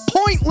from a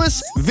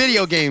pointless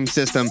video game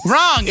system.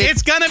 Wrong!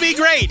 It's gonna be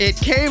great! It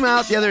came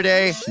out the other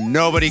day.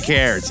 Nobody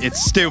cares.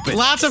 It's stupid.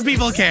 Lots of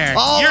people care.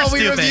 You're we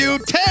stupid. review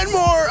 10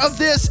 more of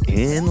this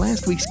and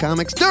last week's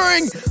comics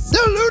during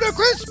the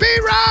Ludicrous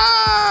Speed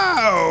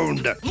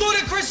Round!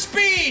 Ludicrous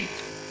Speed!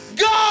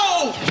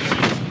 Go!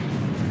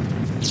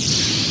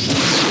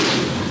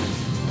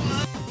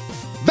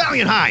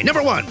 Valiant High,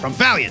 #1 from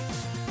Valiant.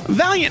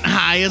 Valiant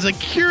High is a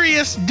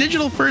curious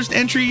digital-first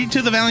entry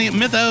to the Valiant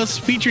mythos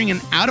featuring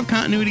an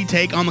out-of-continuity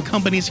take on the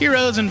company's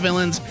heroes and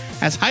villains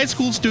as high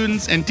school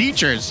students and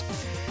teachers.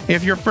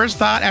 If your first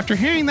thought after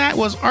hearing that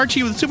was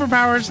Archie with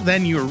superpowers,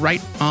 then you're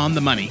right on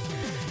the money.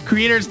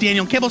 Creators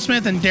Daniel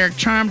Kibblesmith and Derek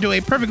Charm do a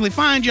perfectly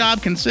fine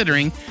job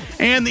considering,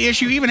 and the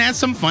issue even has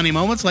some funny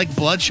moments like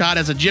Bloodshot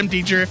as a gym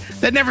teacher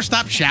that never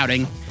stopped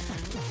shouting.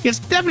 It's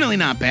definitely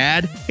not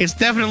bad. It's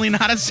definitely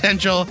not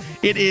essential.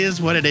 It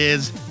is what it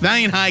is.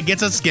 Valiant High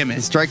gets a skim It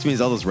it. strikes me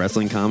as all those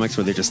wrestling comics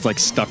where they're just like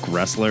stuck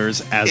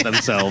wrestlers as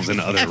themselves in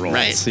other roles.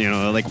 Right. You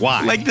know, like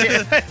why? Like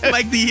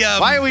the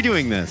why are we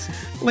doing this?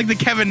 like the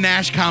Kevin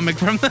Nash comic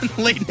from the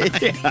late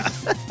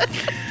 90s.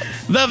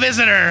 The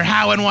Visitor,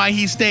 How and Why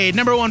He Stayed,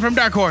 #1 from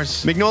Dark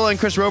Horse. Mignola and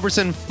Chris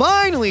Robertson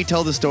finally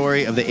tell the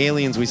story of the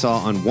aliens we saw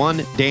on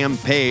one damn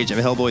page of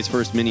Hellboy's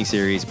first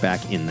miniseries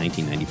back in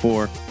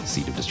 1994,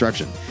 Seed of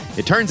Destruction.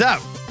 It turns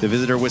out the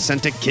Visitor was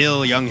sent to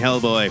kill young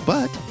Hellboy,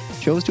 but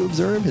chose to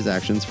observe his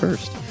actions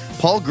first.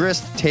 Paul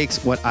Grist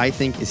takes what I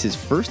think is his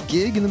first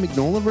gig in the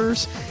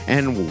Mignolaverse,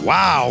 and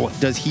wow,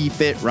 does he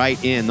fit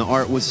right in. The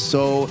art was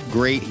so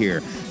great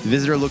here. The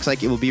Visitor looks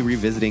like it will be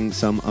revisiting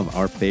some of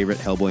our favorite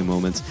Hellboy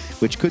moments,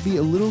 which could be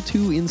a little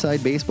too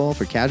inside baseball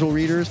for casual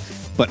readers,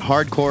 but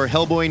hardcore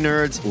Hellboy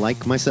nerds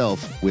like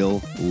myself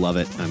will love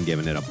it. I'm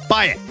giving it a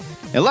buy it.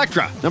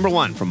 Elektra,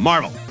 #1 from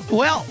Marvel.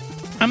 Well,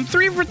 I'm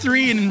 3 for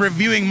 3 in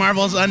reviewing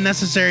Marvel's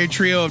unnecessary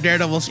trio of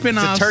Daredevil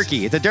spin-offs. It's a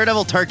turkey. It's a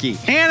Daredevil turkey.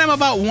 And I'm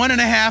about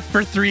 1.5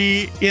 for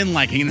 3 in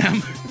liking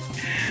them.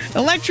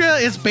 Elektra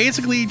is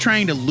basically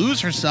trying to lose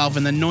herself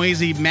in the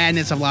noisy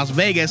madness of Las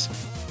Vegas,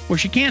 where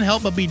she can't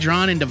help but be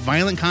drawn into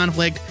violent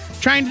conflict,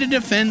 trying to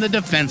defend the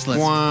defenseless.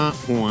 Wah,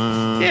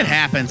 wah. It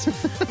happens.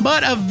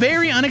 But a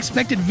very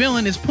unexpected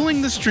villain is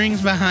pulling the strings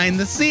behind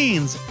the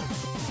scenes.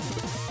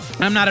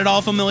 I'm not at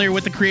all familiar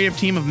with the creative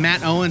team of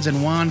Matt Owens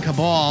and Juan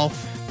Cabal,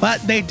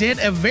 but they did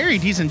a very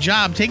decent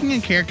job taking a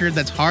character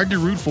that's hard to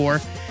root for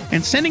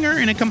and sending her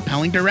in a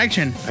compelling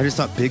direction. I just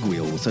thought Big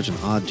Wheel was such an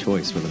odd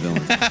choice for the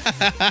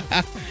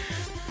villain.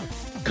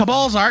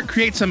 Cabal's art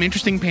creates some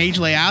interesting page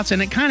layouts,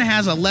 and it kind of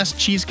has a less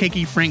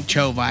cheesecakey Frank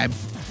Cho vibe.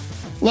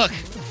 Look,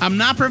 I'm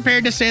not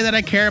prepared to say that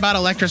I care about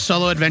Elektra's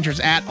solo adventures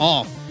at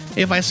all.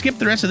 If I skipped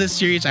the rest of this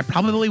series, I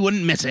probably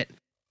wouldn't miss it.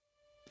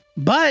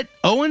 But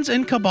Owens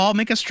and Cabal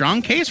make a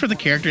strong case for the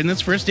character in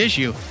this first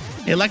issue.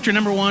 Elektra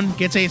 #1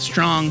 gets a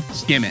strong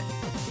skim it.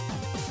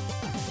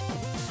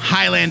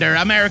 Highlander,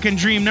 American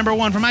Dream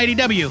 #1 from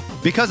IDW.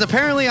 Because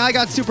apparently I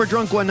got super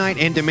drunk one night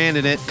and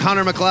demanded it,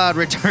 Connor McLeod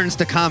returns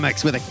to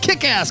comics with a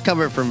kick-ass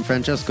cover from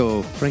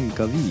Francesco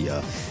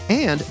Francavilla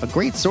and a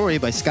great story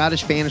by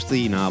Scottish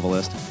fantasy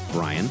novelist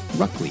Brian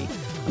Ruckley.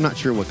 I'm not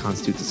sure what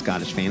constitutes a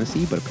Scottish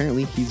fantasy, but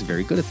apparently he's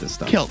very good at this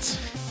stuff. Kilts.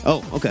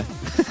 Oh, okay.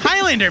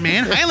 Highlander,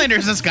 man. Highlander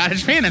is a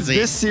Scottish fantasy.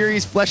 This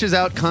series fleshes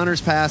out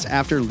Connor's past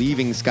after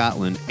leaving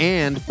Scotland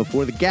and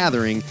before the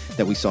gathering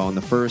that we saw in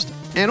the first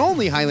and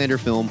only Highlander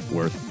film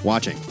worth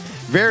watching.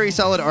 Very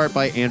solid art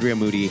by Andrea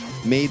Moody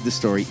made the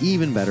story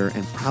even better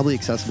and probably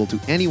accessible to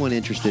anyone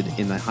interested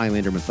in the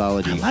Highlander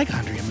mythology. I like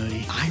Andrea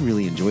Moody. I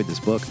really enjoyed this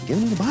book. Get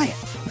me to buy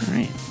it. All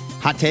right.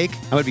 Hot take,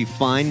 I would be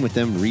fine with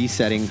them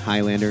resetting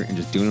Highlander and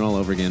just doing it all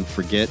over again.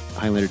 Forget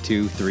Highlander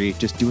 2, 3,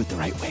 just do it the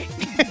right way.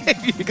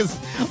 Because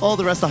all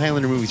the rest of the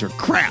Highlander movies are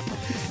crap.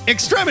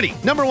 Extremity,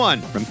 number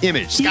 1 from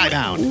Image,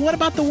 Skybound. What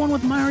about the one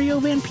with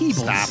Mario Van Peebles?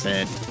 Stop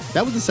it.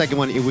 That was the second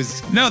one. It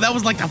was... No, that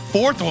was like the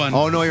fourth one.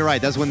 Oh, no, you're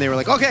right. That's when they were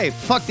like, okay,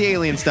 fuck the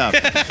alien stuff.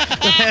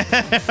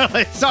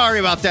 Sorry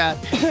about that.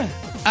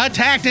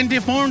 Attacked and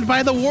deformed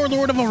by the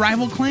warlord of a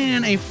rival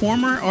clan, a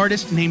former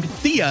artist named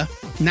Thea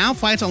now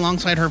fights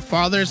alongside her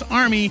father's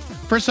army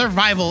for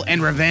survival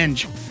and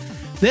revenge.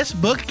 This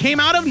book came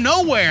out of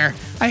nowhere.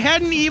 I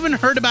hadn't even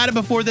heard about it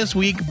before this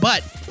week,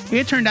 but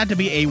it turned out to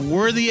be a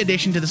worthy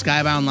addition to the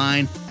Skybound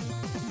line.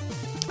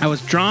 I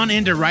was drawn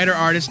into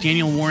writer-artist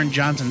Daniel Warren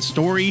Johnson's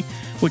story,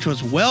 which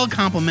was well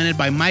complemented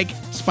by Mike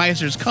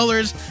Spicer's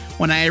colors.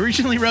 When I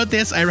originally wrote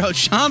this, I wrote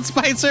Sean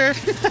Spicer.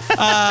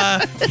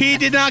 He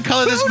did not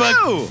color this book.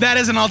 Knew? That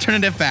is an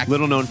alternative fact.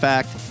 Little known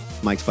fact,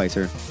 Mike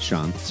Spicer,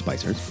 Sean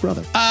Spicer's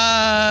brother.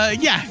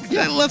 Yeah,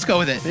 let's go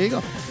with it. There you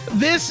go.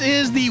 This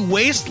is the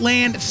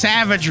wasteland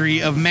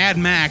savagery of Mad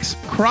Max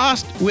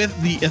crossed with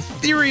the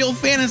ethereal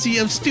fantasy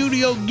of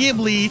Studio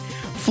Ghibli,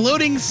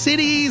 floating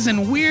cities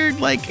and weird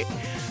like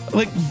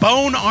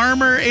bone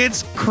armor.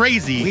 It's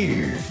crazy.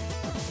 Weird.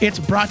 It's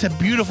brought to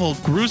beautiful,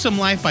 gruesome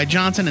life by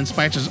Johnson and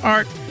Spicer's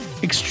art.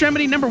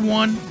 Extremity number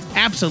 1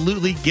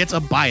 absolutely gets a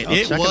buy it.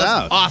 It check was it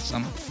out.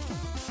 awesome.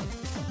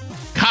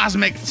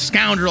 Cosmic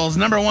Scoundrels,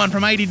 number 1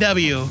 from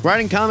IDW.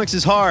 Writing comics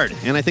is hard,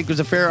 and I think there's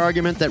a fair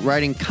argument that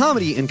writing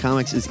comedy in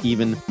comics is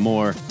even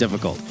more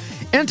difficult.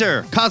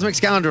 Enter Cosmic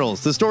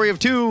Scoundrels, the story of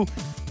 2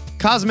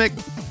 cosmic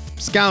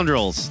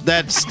scoundrels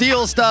that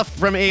steal stuff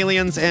from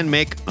aliens and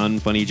make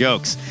unfunny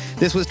jokes.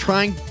 This was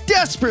trying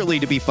desperately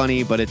to be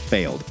funny, but it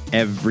failed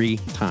every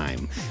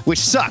time, which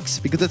sucks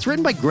because it's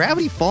written by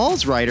Gravity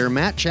Falls writer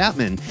Matt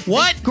Chapman.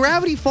 What? And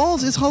Gravity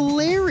Falls is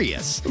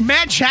hilarious.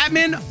 Matt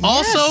Chapman,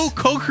 also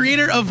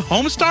co-creator of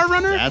Homestar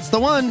Runner? That's the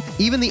one.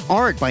 Even the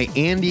art by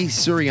Andy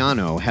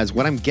Suriano has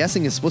what I'm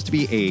guessing is supposed to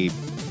be a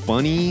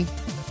funny,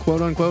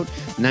 quote-unquote,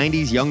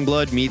 90s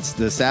Youngblood meets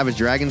the Savage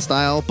Dragon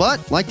style,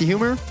 but like the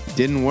humor,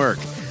 didn't work.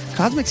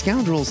 Cosmic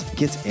Scoundrels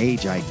gets a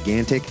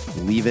gigantic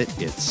leave it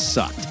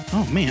sucked.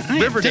 Oh man, I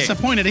am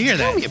disappointed to hear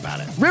that. Tell me about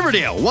it.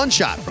 Riverdale, one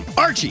shot from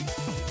Archie.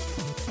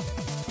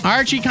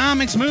 Archie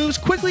Comics moves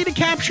quickly to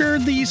capture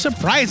the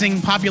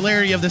surprising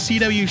popularity of the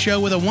CW show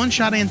with a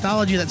one-shot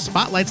anthology that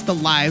spotlights the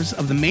lives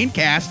of the main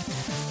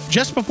cast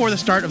just before the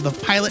start of the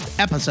pilot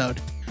episode.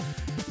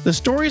 The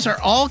stories are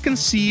all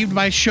conceived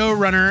by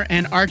showrunner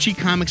and Archie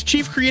Comics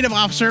Chief Creative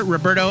Officer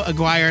Roberto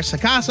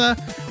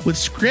Aguirre-Sacasa, with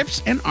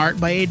scripts and art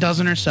by a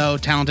dozen or so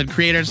talented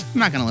creators. I'm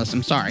not going to list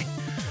them, sorry.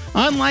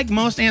 Unlike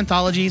most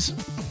anthologies,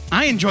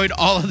 I enjoyed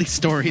all of these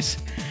stories,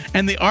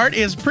 and the art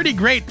is pretty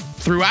great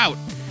throughout.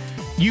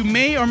 You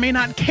may or may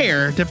not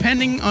care,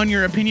 depending on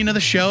your opinion of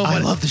the show. I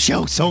love the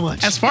show so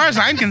much. As far as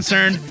I'm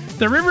concerned,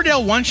 the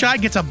Riverdale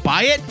one-shot gets a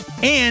buy it,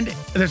 and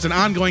there's an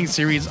ongoing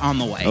series on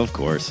the way. Of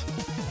course.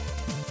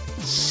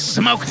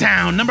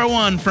 Smoketown, number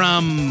 1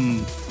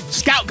 from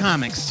Scout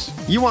Comics.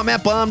 You want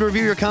Matt Baum to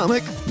review your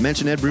comic?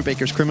 Mention Ed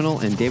Brubaker's Criminal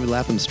and David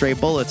Lapham's Stray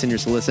Bullets in your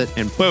solicit,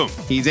 and boom,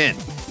 he's in.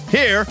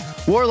 Here,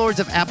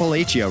 Warlords of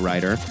Appalachia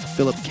writer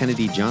Philip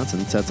Kennedy Johnson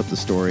sets up the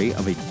story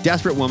of a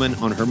desperate woman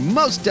on her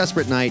most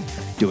desperate night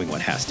doing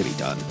what has to be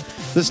done.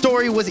 The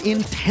story was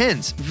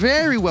intense,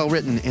 very well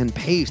written, and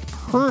paced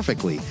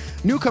perfectly.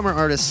 Newcomer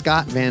artist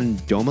Scott Van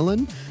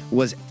Domelen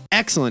was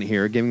excellent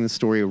here, giving the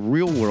story a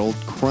real-world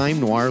crime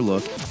noir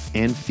look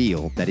and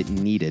feel that it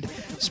needed.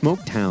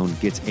 Smoketown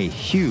gets a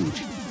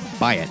huge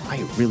buy it.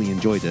 I really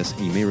enjoyed this,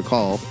 and you may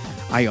recall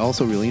I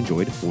also really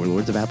enjoyed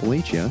Warlords of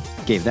Appalachia.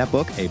 Gave that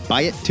book a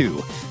buy it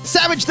too.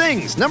 Savage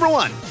Things, number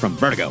 1 from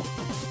Vertigo.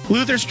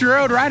 Luther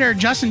Strode writer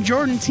Justin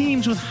Jordan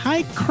teams with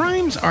high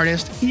crimes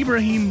artist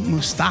Ibrahim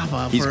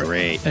Mustafa He's for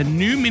great. a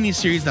new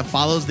miniseries that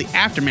follows the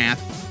aftermath.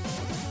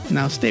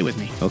 Now stay with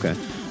me. Okay.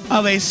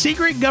 Of a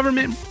secret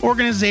government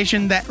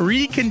organization that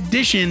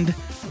reconditioned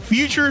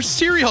future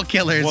serial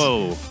killers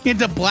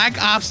into black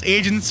ops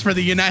agents for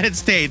the United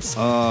States.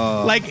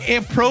 Like,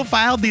 it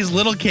profiled these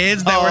little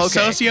kids that were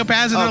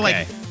sociopaths, and they're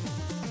like,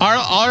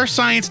 our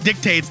science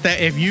dictates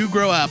that if you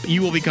grow up,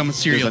 you will become a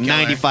serial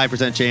killer. There's a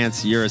 95%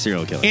 chance you're a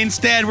serial killer.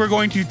 Instead, we're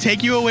going to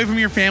take you away from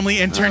your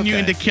family and turn you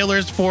into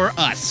killers for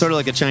us. Sort of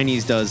like a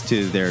Chinese does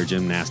to their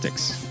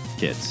gymnastics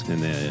kids in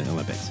the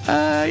Olympics.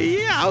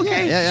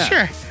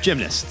 Sure.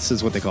 Gymnasts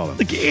is what they call them.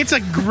 Like, it's a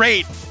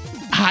great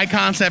high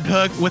concept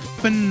hook with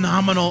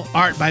phenomenal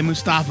art by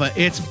Mustafa.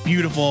 It's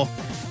beautiful.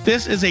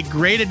 This is a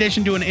great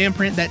addition to an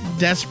imprint that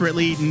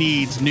desperately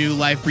needs new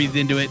life breathed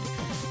into it.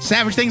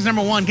 Savage Things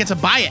number 1 gets a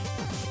buy it.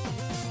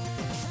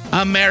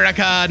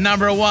 America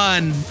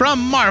 #1 from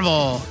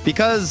Marvel.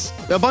 Because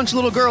a bunch of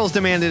little girls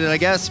demanded it, I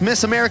guess.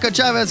 Miss America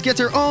Chavez gets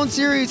her own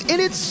series,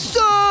 and it's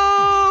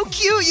so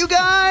cute, you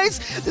guys!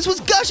 This was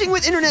gushing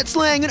with internet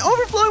slang and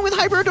overflowing with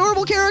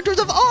hyper-adorable characters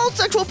of all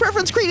sexual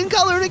preference, creed, and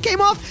color, and it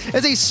came off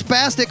as a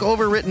spastic,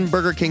 overwritten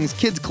Burger King's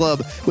Kids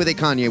Club with a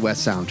Kanye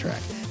West soundtrack.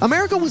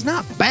 America was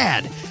not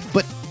bad,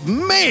 but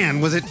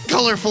man, was it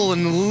colorful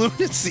and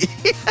lunacy.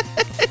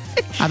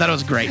 I thought it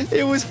was great.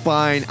 It was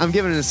fine. I'm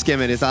giving it a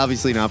skim it. It's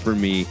obviously not for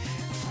me.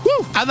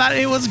 Whew, I thought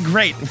it was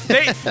great.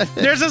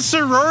 There's a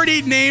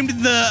sorority named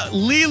the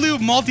Lilu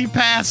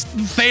Multipass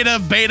Theta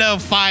Beta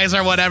Phi's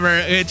or whatever.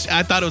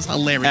 I thought it was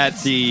hilarious.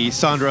 At the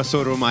Sandra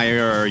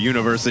Sotomayor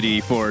University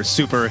for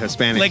super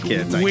Hispanic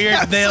kids.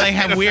 Weird. They like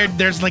have weird.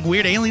 There's like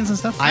weird aliens and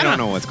stuff. I don't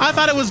know what's going on. I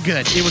thought it was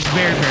good. It was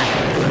very, very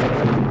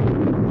good.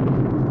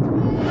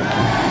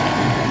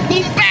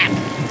 Boom bap.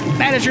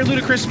 That is your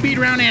ludicrous speed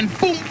round, and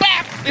boom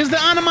bap is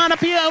the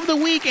onomatopoeia of the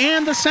week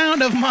and the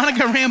sound of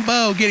Monica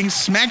Rambeau getting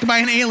smacked by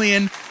an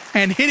alien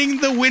and hitting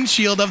the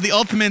windshield of the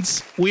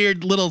Ultimate's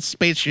weird little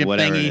spaceship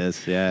Whatever thingy. it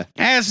is, yeah.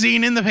 As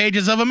seen in the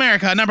pages of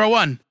America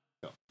 #1.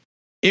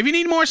 If you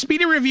need more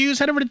speedy reviews,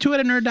 head over to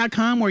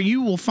twoheadednerd.com where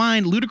you will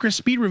find ludicrous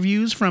speed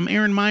reviews from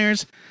Aaron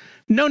Myers.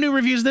 No new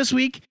reviews this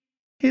week.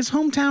 His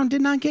hometown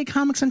did not get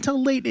comics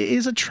until late. It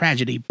is a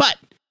tragedy. But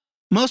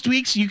most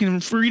weeks you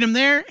can read them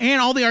there,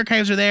 and all the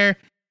archives are there.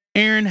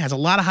 Aaron has a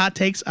lot of hot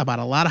takes about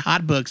a lot of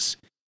hot books.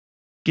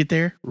 Get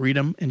there, read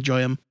them,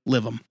 enjoy them,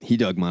 live them. He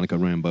dug Monica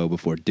Rambeau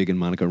before digging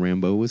Monica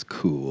Rambeau was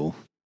cool.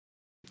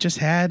 Just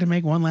had to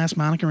make one last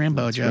Monica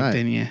Rambeau joke,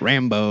 didn't you?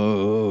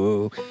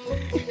 Rambeau.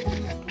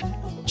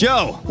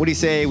 Joe, what do you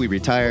say we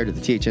retire to the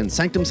THN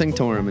Sanctum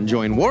Sanctorum and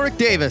join Warwick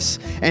Davis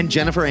and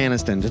Jennifer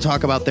Aniston to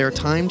talk about their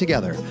time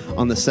together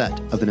on the set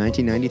of the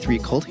 1993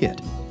 cult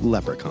hit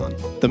Leprechaun,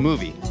 the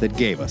movie that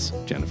gave us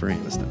Jennifer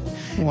Aniston.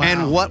 Wow.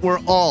 And what we're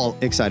all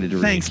excited to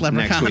read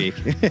next week.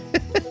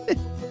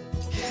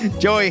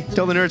 Joey,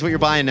 tell the nerds what you're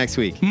buying next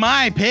week.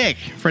 My pick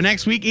for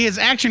next week is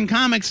Action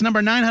Comics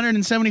number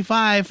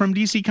 975 from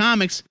DC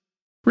Comics,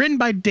 written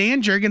by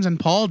Dan Jurgens and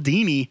Paul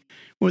Dini,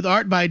 with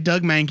art by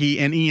Doug Mankey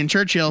and Ian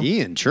Churchill.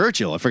 Ian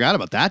Churchill, I forgot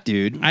about that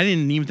dude. I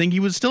didn't even think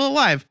he was still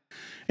alive.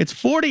 It's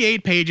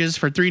 48 pages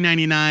for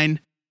 $3.99.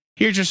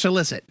 Here's your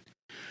solicit.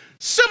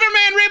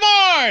 Superman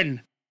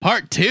Reborn!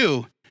 Part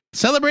 2.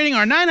 Celebrating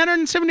our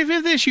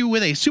 975th issue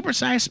with a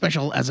supersized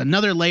special as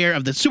another layer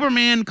of the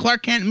Superman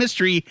Clark Kent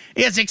mystery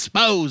is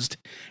exposed.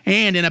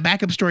 And in a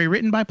backup story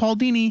written by Paul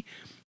Dini,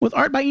 with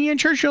art by Ian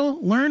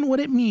Churchill, learn what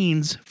it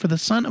means for the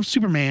son of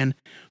Superman,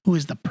 who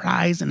is the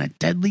prize in a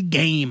deadly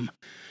game.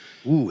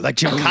 Ooh, like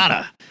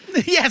Gymkhana.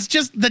 Yes,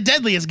 just the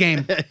deadliest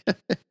game.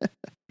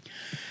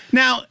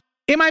 Now,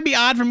 it might be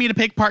odd for me to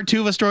pick part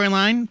 2 of a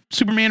storyline.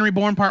 Superman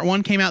Reborn Part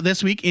 1 came out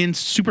this week in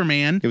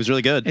Superman. It was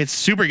really good. It's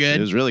super good.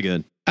 It was really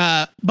good.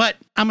 But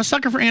I'm a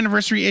sucker for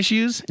anniversary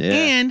issues. Yeah.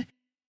 And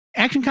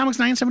Action Comics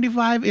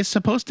 975 is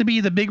supposed to be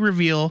the big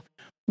reveal.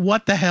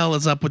 What the hell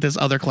is up with this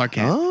other Clark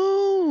Kent?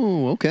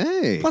 Oh,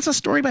 okay. Plus a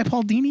story by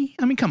Paul Dini.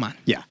 I mean, come on.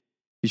 Yeah,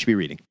 you should be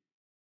reading.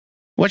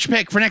 What's your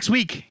pick for next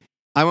week?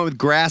 I went with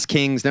Grass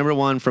Kings,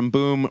 #1 from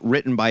Boom,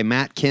 written by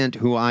Matt Kent,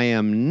 who I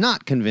am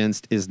not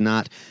convinced is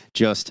not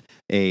just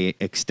a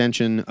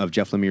extension of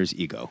Jeff Lemire's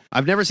ego.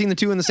 I've never seen the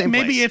two in the same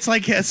place. Maybe it's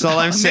like That's all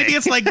I'm saying. Maybe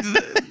it's like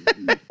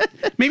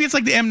maybe it's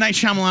like the M. Night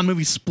Shyamalan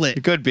movie Split.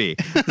 It could be.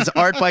 It's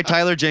art by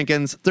Tyler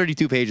Jenkins,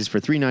 32 pages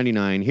for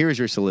 $3.99. Here is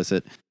your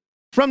solicit.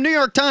 From New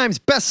York Times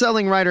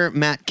best-selling writer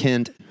Matt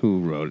Kent,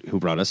 who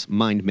brought us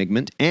Mind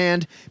Migment,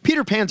 and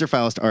Peter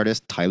Panzerfaust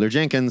artist Tyler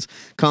Jenkins,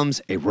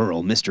 comes a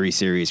rural mystery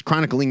series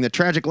chronicling the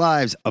tragic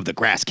lives of the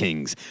Grass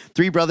Kings,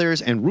 3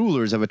 brothers and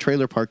rulers of a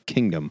trailer park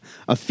kingdom,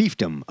 a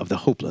fiefdom of the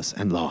hopeless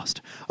and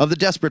lost, of the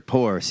desperate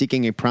poor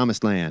seeking a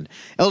promised land.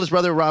 Eldest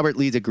brother Robert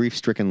leads a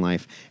grief-stricken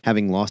life,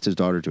 having lost his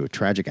daughter to a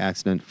tragic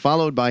accident,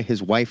 followed by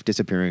his wife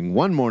disappearing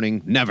one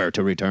morning, never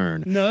to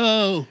return.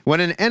 No.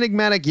 When an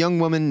enigmatic young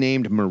woman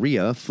named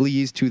Maria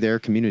flees to their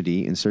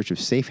community in search of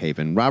safe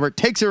haven, Robert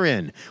takes her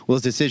in. Will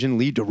his decision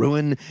lead to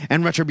ruin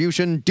and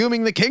retribution,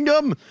 dooming the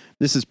kingdom?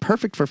 This is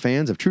perfect for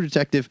fans of True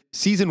Detective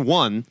Season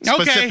 1,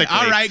 specifically. Okay,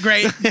 all right,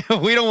 great.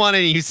 We don't want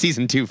any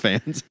Season 2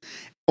 fans.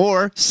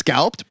 Or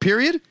Scalped,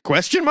 period?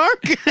 Question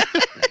mark?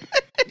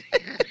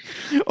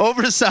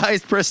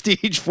 Oversized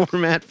prestige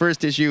format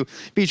first issue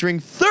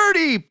featuring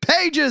 30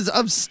 pages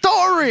of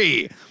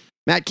story.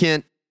 Matt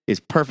Kent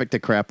is perfect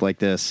at crap like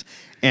this.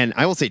 And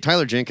I will say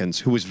Tyler Jenkins,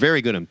 who was very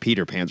good on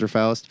Peter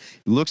Panzerfaust,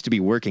 looks to be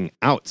working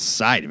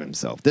outside of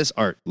himself. This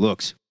art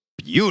looks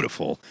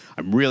beautiful.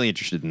 I'm really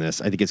interested in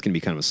this. I think it's going to be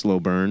kind of a slow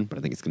burn, but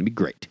I think it's going to be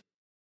great.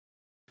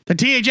 The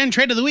THN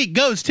trade of the week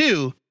goes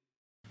to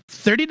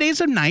 30 Days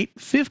of Night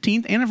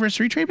 15th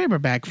anniversary trade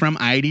paperback from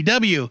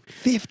IDW.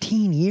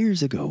 15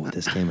 years ago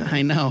this came out.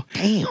 I know.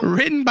 Damn.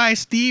 Written by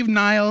Steve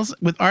Niles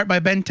with art by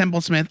Ben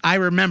Templesmith. I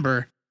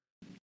remember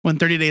when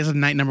 30 Days of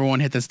Night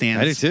 #1 hit the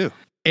stands. I do too.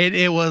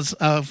 It was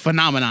a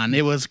phenomenon.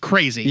 It was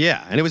crazy.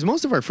 Yeah, and it was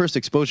most of our first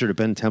exposure to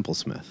Ben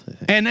Templesmith, I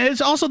think. And it's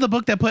also the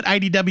book that put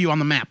IDW on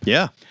the map.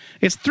 Yeah.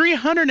 It's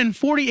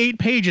 348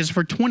 pages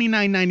for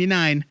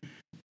 $29.99.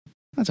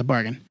 That's a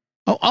bargain.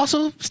 Oh,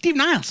 also Steve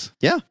Niles.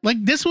 Yeah. Like,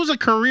 this was a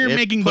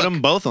career-making book. Put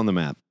them both on the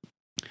map.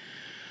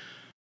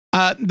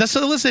 The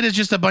solicit is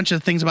just a bunch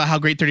of things about how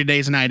great 30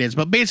 Days a Night is.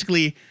 But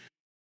basically,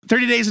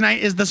 30 Days a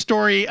Night is the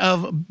story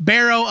of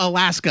Barrow,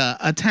 Alaska,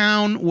 a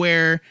town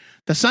where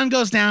the sun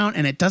goes down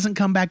and it doesn't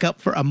come back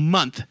up for a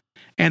month.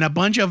 And a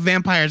bunch of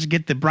vampires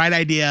get the bright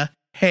idea,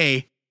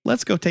 hey,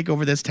 let's go take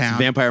over this town.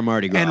 Vampire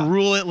Mardi Gras. And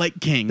rule it like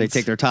kings. They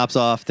take their tops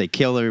off, they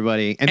kill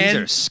everybody. And these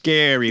are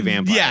scary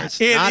vampires.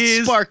 Yeah, not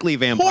is sparkly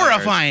vampires.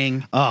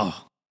 horrifying.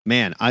 Oh,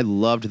 man, I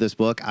loved this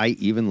book. I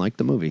even liked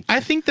the movie. I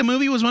think the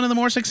movie was one of the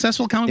more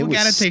successful comic book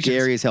adaptations. It was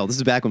scary as hell. This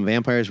is back when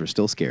vampires were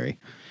still scary.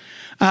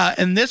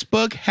 And this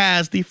book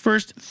has the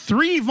first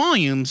 3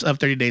 volumes of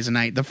 30 Days a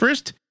Night. The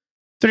first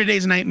 30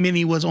 Days a Night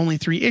mini was only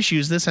 3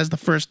 issues. This has the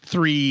first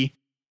 3,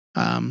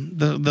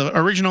 the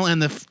original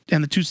and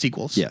the 2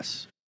 sequels.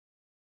 Yes.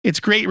 It's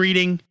great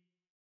reading.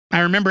 I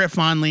remember it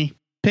fondly.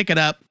 Pick it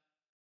up.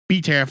 Be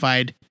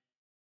terrified.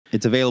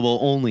 It's available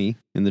only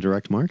in the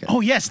direct market. Oh,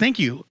 yes. Thank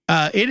you.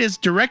 It is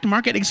direct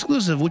market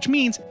exclusive, which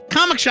means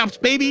comic shops,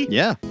 baby.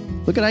 Yeah.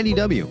 Look at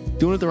IDW.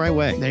 Doing it the right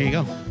way. There you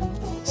go.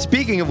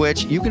 Speaking of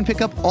which, you can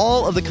pick up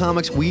all of the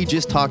comics we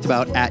just talked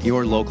about at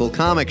your local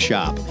comic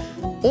shop.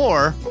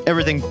 Or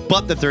everything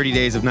but the 30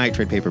 Days of Night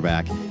trade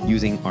paperback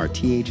using our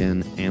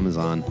THN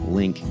Amazon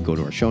link. Go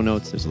to our show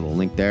notes. There's a little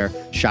link there.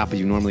 Shop as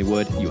you normally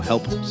would. You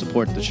help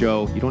support the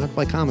show. You don't have to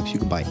buy comics. You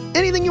can buy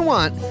anything you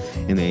want.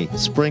 And they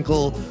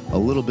sprinkle a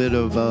little bit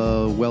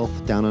of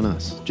wealth down on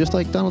us. Just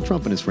like Donald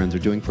Trump and his friends are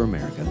doing for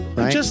America.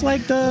 Right? Just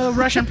like the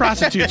Russian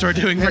prostitutes are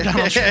doing for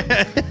Donald Trump.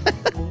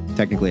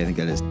 Technically, I think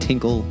that is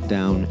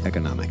Tinkle-Down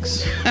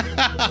economics.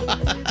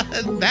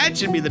 That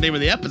should be the name of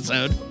the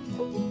episode.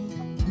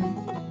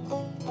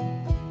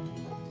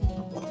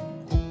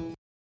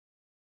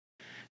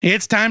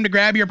 It's time to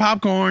grab your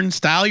popcorn,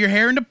 style your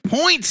hair into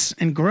points,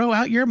 and grow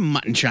out your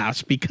mutton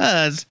chops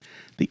because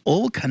the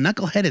old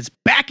Knucklehead is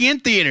back in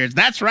theaters.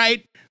 That's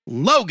right,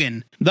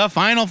 Logan, the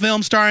final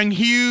film starring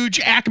Hugh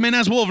Jackman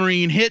as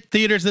Wolverine, hit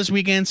theaters this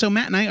weekend. So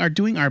Matt and I are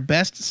doing our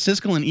best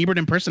Siskel and Ebert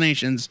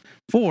impersonations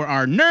for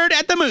our Nerd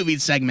at the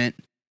Movies segment.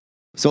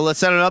 So let's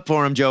set it up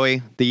for him,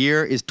 Joey. The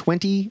year is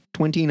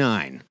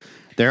 2029.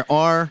 There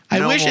are I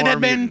no wish it more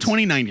had been mutants.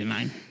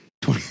 2099.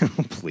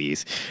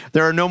 Please.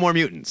 There are no more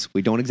mutants.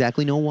 We don't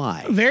exactly know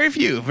why. Very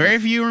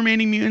few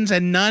remaining mutants,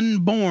 and none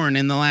born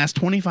in the last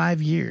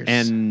 25 years.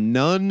 And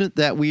none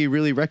that we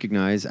really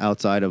recognize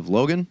outside of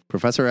Logan,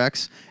 Professor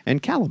X,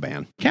 and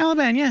Caliban.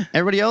 Caliban, yeah.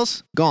 Everybody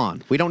else,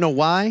 gone. We don't know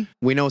why.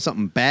 We know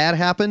something bad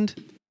happened.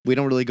 We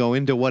don't really go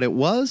into what it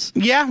was.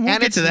 Yeah, we'll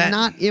and get to that. it's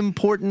not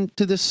important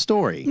to this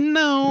story.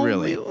 No,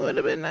 really. It would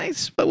have been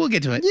nice, but we'll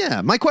get to it.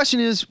 Yeah, my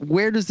question is,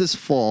 where does this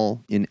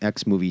fall in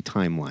X movie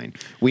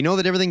timeline? We know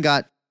that everything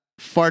got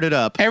farted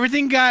up.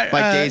 Everything got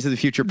like Days of the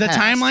Future Past. The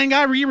timeline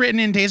got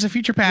rewritten in Days of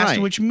Future Past,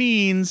 Right. which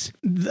means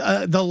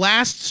the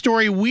last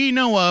story we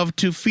know of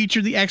to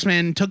feature the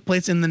X-Men took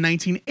place in the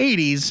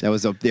 1980s. That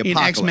was the in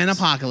Apocalypse. X-Men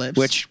Apocalypse,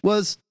 which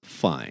was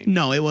fine.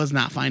 No, it was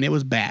not fine. It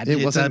was bad. It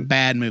It's wasn't a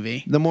bad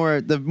movie. The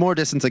more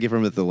distance I get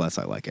from it, the less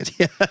I like it.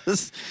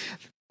 Yes.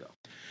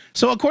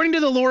 So according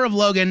to the lore of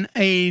Logan,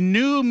 a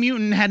new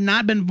mutant had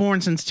not been born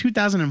since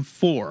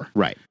 2004.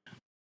 Right.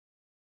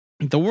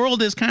 The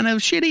world is kind of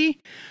shitty.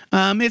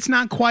 It's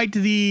not quite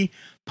the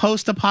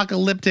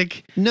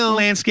post-apocalyptic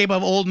landscape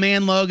of Old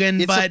Man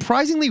Logan, It's but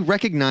surprisingly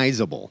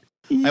recognizable.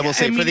 Yeah, I will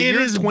say, for the it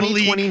year is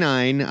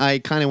 2029, I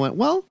kind of went,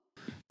 well,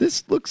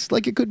 this looks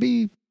like it could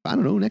be, I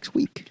don't know, next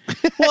week.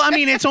 Well, I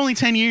mean, it's only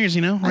 10 years,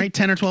 right?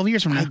 10 or 12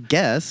 years from now. I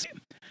guess.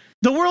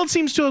 The world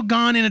seems to have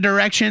gone in a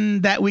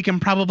direction that we can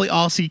probably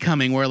all see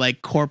coming, where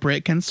like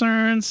corporate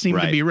concerns seem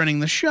to be running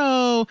the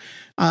show.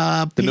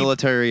 The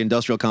military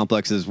industrial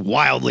complex is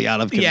wildly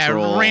out of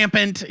control. Yeah,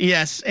 rampant.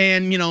 Yes.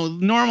 And,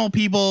 normal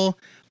people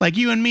like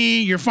you and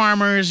me, your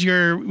farmers,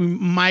 your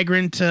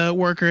migrant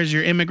workers,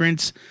 your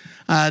immigrants,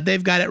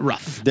 they've got it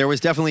rough. There was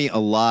definitely a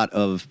lot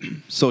of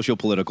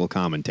socio-political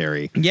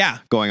commentary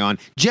going on.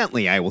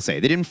 Gently, I will say.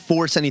 They didn't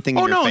force anything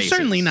in your faces.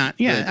 Certainly not.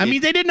 Yeah. I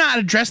mean, they did not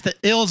address the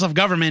ills of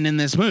government in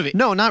this movie.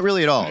 No, not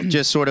really at all.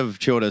 Just sort of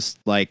showed us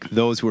like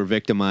those who were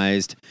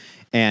victimized,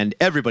 and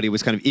everybody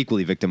was kind of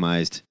equally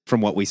victimized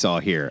from what we saw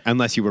here,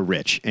 unless you were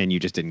rich and you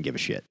just didn't give a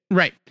shit.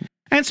 Right.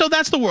 And so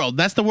that's the world.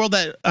 That's the world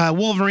that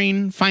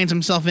Wolverine finds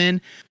himself in.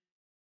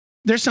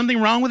 There's something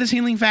wrong with his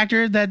healing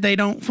factor that they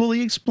don't fully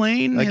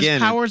explain.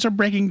 His powers are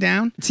breaking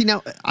down. See,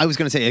 now, I was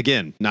going to say,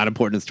 again, not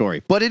important to the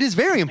story, but it is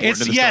very important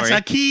to the story. Yes,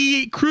 a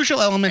key,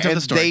 crucial element of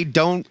the story. They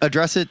don't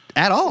address it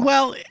at all.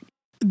 Well,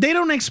 they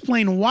don't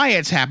explain why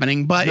it's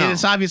happening, but it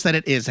is obvious that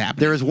it is happening.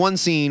 There is one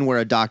scene where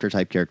a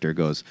doctor-type character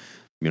goes,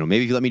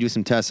 maybe if you let me do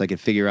some tests, I could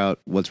figure out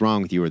what's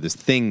wrong with you or this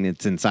thing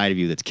that's inside of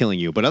you that's killing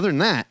you. But other than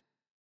that,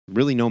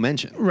 really no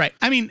mention. Right.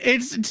 I mean,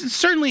 it's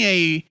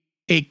certainly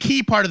a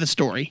key part of the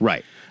story.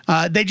 Right.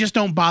 They just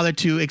don't bother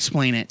to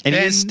explain it. And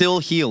he is still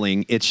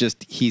healing. It's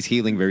just he's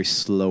healing very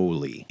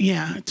slowly.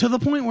 Yeah, to the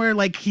point where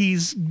like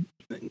he's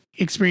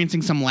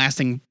experiencing some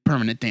lasting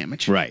permanent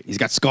damage. Right. He's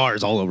got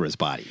scars all over his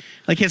body.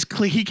 Like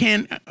he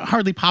can't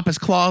hardly pop his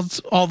claws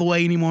all the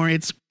way anymore.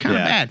 It's kind of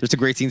bad. There's a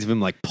great scenes of him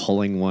like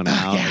pulling one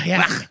out.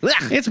 Yeah.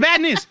 It's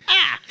bad news.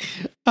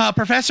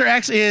 Professor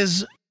X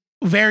is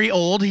very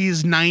old.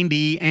 He's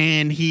 90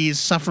 and he's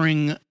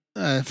suffering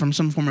from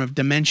some form of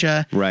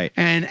dementia. Right.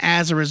 And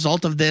as a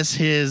result of this,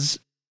 his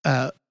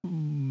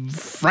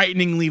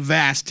frighteningly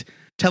vast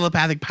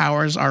telepathic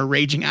powers are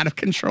raging out of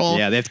control.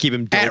 Yeah, they have to keep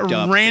him doped at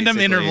up, random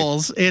basically.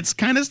 intervals. It's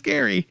kind of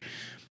scary.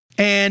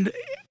 And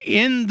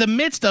in the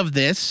midst of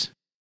this,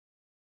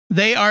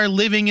 they are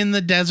living in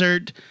the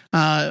desert.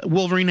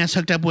 Wolverine has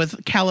hooked up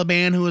with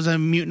Caliban, who is a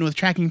mutant with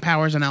tracking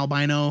powers, an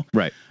albino,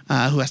 right?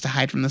 Who has to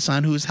hide from the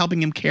sun, who's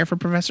helping him care for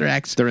Professor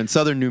X. They're in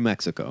southern New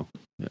Mexico.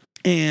 Yeah.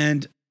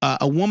 And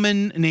a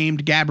woman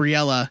named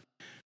Gabriella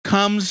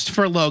comes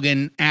for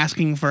Logan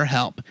asking for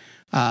help.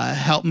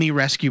 Help me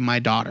rescue my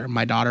daughter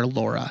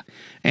Laura.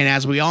 And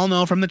as we all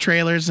know from the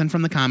trailers and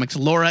from the comics,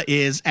 Laura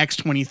is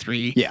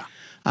X-23. Yeah.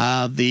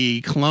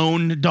 The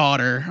clone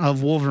daughter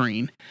of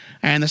Wolverine.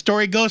 And the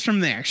story goes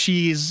from there.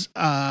 She's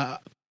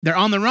they're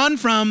on the run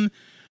from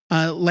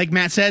like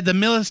Matt said, the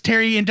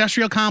military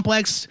industrial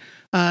complex,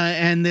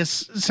 and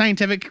this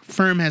scientific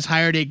firm has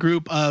hired a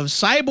group of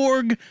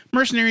cyborg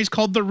mercenaries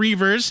called the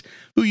Reavers,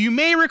 who you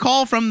may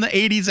recall from the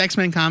 80s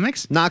X-Men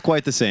comics. Not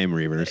quite the same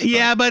Reavers.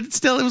 Yeah, but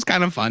still, it was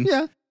kind of fun.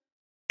 Yeah.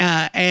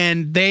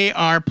 And they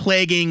are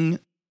plaguing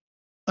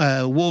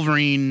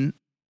Wolverine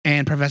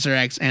and Professor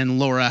X and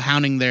Laura,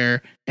 hounding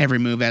their every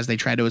move as they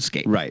try to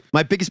escape. Right.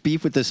 My biggest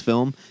beef with this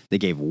film, they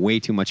gave way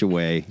too much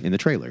away in the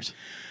trailers.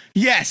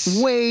 Yes.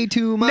 Way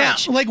too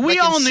much. Now, like we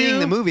all knew. Seeing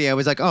the movie, I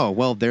was like, oh,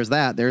 well, there's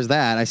that.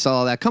 I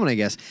saw that coming, I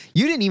guess.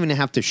 You didn't even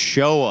have to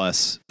show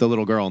us the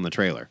little girl in the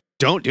trailer.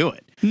 Don't do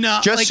it. No.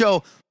 Just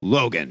show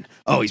Logan.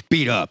 Oh, he's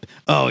beat up.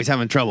 Oh, he's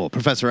having trouble.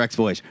 Professor X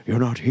voice. You're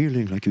not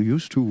healing like you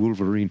used to,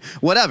 Wolverine.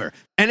 Whatever.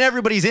 And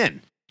everybody's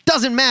in.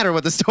 Doesn't matter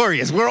what the story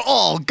is. We're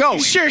all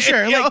going. Sure.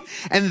 You know?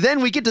 And then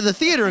we get to the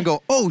theater and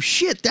go, oh,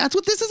 shit, that's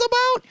what this is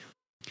about?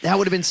 That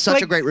would have been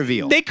such a great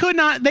reveal. They couldn't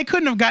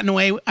have gotten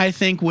away, I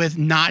think, with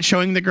not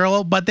showing the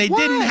girl, but they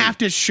didn't have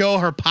to show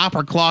her pop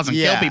her claws and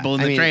kill people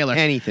in the trailer.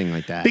 Anything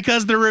like that.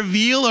 Because the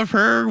reveal of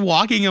her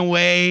walking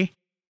away,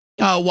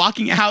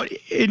 walking out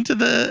into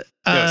the...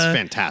 it was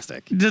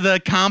fantastic. To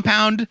the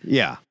compound.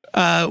 Yeah.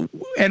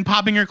 And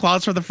popping her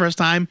claws for the first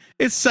time.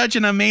 It's such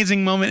an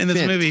amazing moment in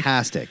this movie.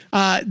 Fantastic.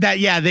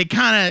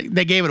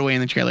 They gave it away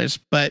in the trailers,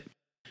 but...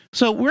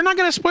 So we're not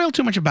going to spoil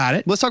too much about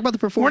it. Let's talk about the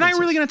performance. We're not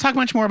really going to talk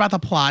much more about the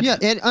plot. Yeah,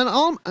 and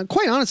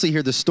quite honestly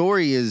here, the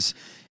story is,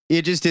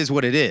 it just is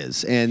what it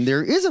is. And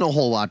there isn't a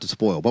whole lot to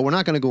spoil, but we're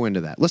not going to go into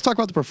that. Let's talk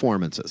about the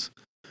performances.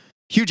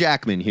 Hugh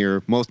Jackman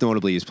here, most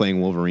notably, is playing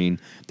Wolverine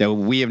that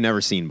we have never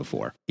seen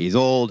before. He's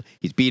old,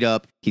 he's beat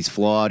up, he's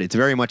flawed. It's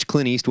very much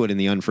Clint Eastwood in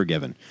The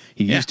Unforgiven.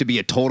 He used to be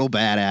a total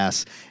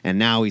badass, and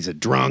now he's a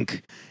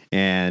drunk.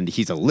 And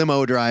he's a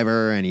limo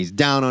driver, and he's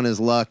down on his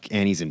luck,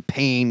 and he's in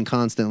pain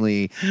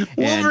constantly.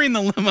 Wolverine,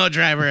 the limo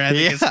driver, I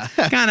think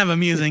is kind of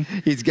amusing.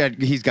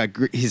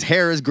 His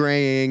hair is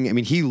graying. I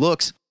mean, he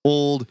looks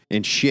old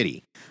and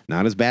shitty.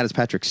 Not as bad as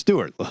Patrick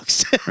Stewart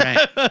looks.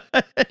 Right.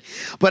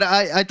 But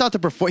I thought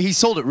he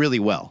sold it really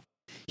well.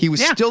 He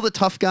was still the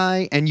tough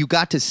guy, and you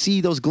got to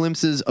see those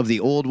glimpses of the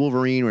old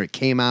Wolverine where it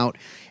came out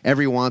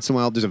every once in a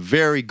while. There's a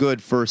very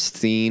good first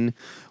scene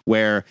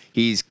where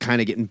he's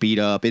kind of getting beat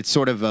up. It's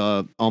sort of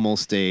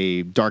almost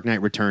a Dark Knight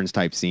Returns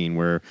type scene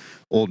where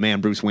old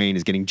man Bruce Wayne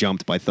is getting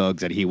jumped by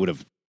thugs that he would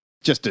have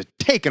just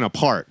taken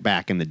apart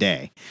back in the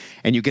day.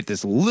 And you get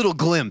this little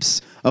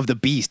glimpse of the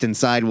beast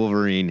inside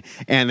Wolverine,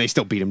 and they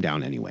still beat him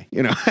down anyway.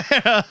 You know,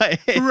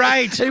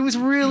 right? It was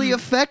really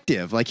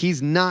effective. Like,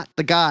 he's not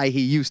the guy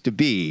he used to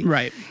be.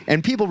 Right.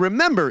 And people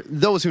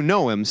those who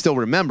know him still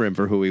remember him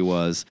for who he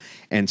was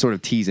and sort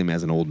of tease him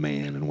as an old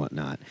man and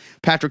whatnot.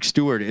 Patrick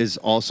Stewart is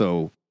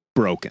also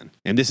broken.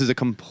 And this is a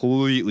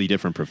completely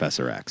different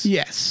Professor X.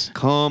 Yes.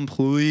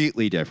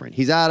 Completely different.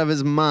 He's out of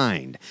his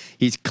mind.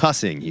 He's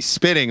cussing. He's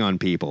spitting on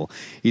people.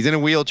 He's in a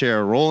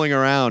wheelchair rolling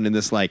around in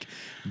this like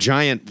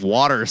giant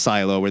water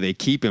silo where they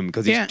keep him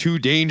because he's too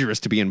dangerous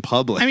to be in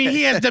public. I mean,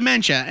 he has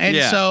dementia. And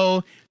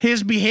so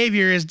his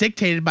behavior is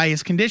dictated by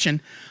his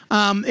condition.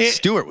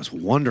 Stewart was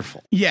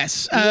wonderful.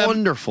 Yes.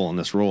 Wonderful in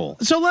this role.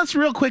 So let's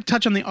real quick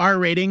touch on the R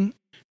rating.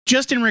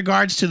 Just in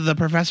regards to the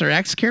Professor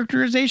X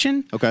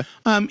characterization. Okay.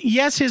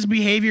 Yes, his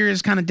behavior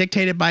is kind of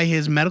dictated by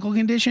his medical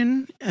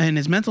condition and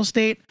his mental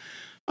state.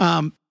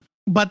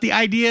 But the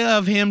idea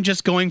of him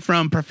just going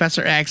from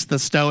Professor X, the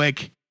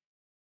stoic,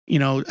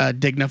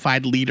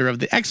 dignified leader of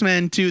the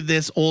X-Men, to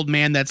this old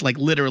man that's like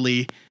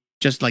literally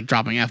just like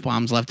dropping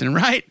F-bombs left and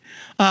right.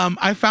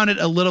 I found it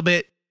a little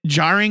bit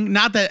jarring.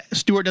 Not that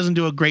Stewart doesn't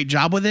do a great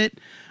job with it.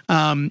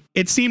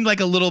 It seemed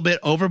like a little bit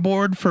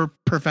overboard for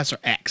Professor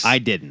X. I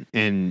didn't.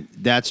 And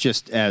that's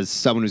just as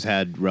someone who's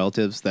had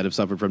relatives that have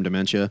suffered from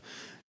dementia,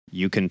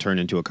 you can turn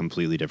into a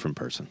completely different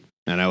person.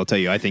 And I will tell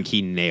you, I think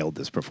he nailed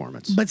this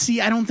performance. But see,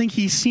 I don't think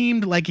he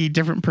seemed like a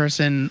different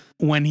person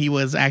when he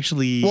was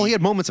actually Well, he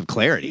had moments of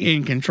clarity.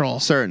 in control.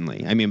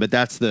 Certainly. I mean, but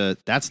that's the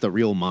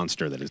real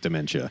monster that is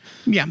dementia.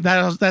 Yeah,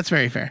 that's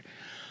very fair.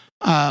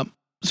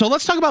 So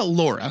let's talk about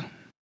Laura.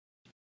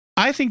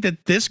 I think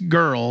that this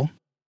girl,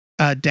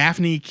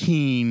 Daphne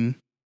Keene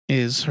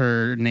is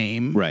her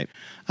name, Right.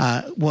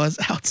 Was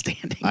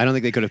outstanding. I don't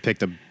think they could have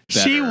picked a better.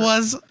 She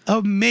was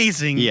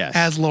amazing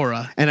as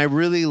Laura. And I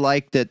really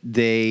like that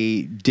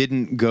they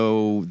didn't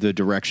go the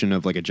direction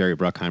of like a Jerry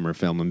Bruckheimer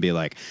film and be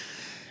like,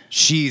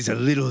 she's a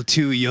little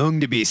too young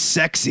to be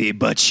sexy,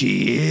 but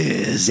she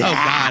is. Oh,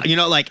 God. You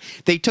know, like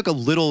they took a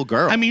little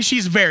girl. I mean,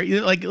 she's very,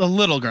 like a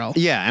little girl.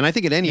 Yeah, and I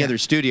think at any other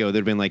studio, they'd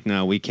have been like,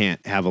 no, we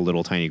can't have a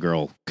little tiny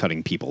girl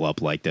cutting people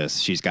up like this.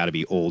 She's got to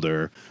be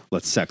older.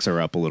 Let's sex her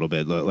up a little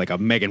bit, like a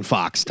Megan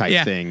Fox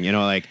type thing. You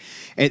know, like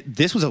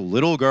this was a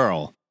little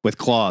girl with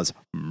claws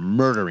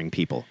murdering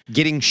people,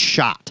 getting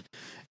shot.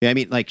 I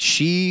mean, like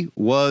she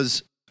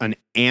was an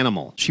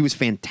animal. She was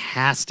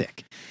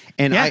fantastic.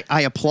 And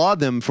I applaud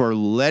them for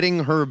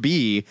letting her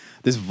be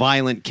this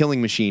violent killing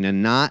machine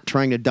and not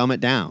trying to dumb it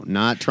down,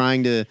 not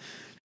trying to,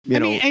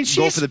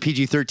 go for the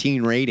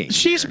PG-13 rating.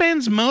 She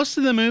spends most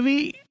of the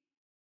movie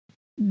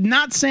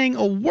not saying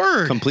a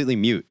word. Completely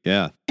mute,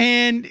 yeah.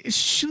 And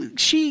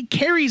she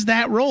carries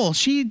that role.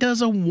 She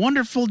does a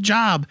wonderful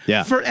job.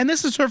 Yeah. And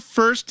this is her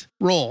first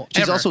role.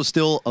 She's ever. also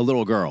still a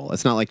little girl.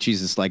 It's not like she's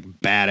this like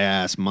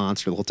badass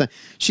monster the whole time.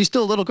 She's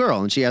still a little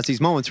girl, and she has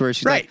these moments where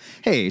she's like,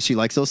 hey, she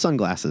likes those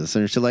sunglasses.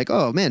 And she's like,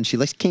 oh man, she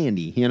likes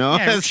candy, you know?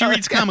 Yeah, she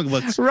reads comic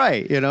books.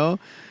 Right, you know?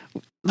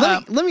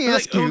 Let me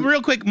ask you.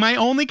 Real quick, my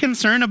only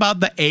concern about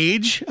the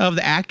age of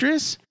the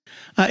actress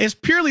is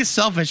purely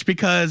selfish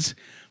because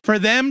for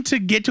them to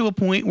get to a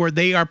point where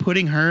they are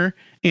putting her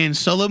in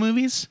solo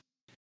movies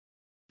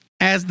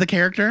as the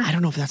character. I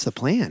don't know if that's the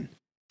plan.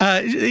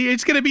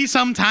 It's going to be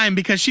some time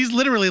because she's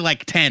literally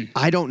like 10.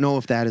 I don't know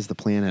if that is the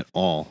plan at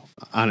all.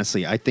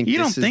 Honestly, I think you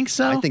don't think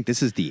so? I think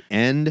this is the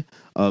end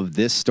of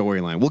this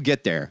storyline. We'll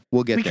get there.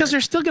 Because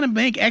they're still going to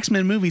make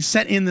X-Men movies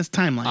set in this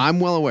timeline.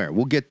 I'm well aware.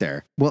 We'll get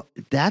there. Well,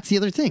 that's the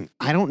other thing.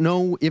 I don't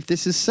know if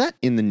this is set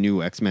in the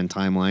new X-Men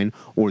timeline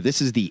or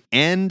this is the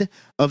end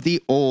of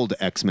the old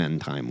X-Men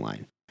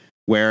timeline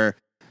where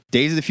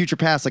Days of the Future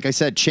Past, like I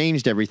said,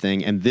 changed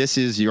everything, and this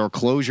is your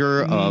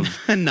closure of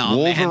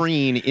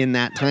Wolverine in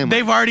that timeline.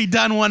 They've already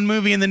done one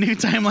movie in the new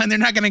timeline. They're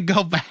not going to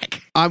go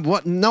back.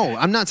 No,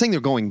 I'm not saying they're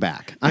going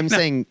back.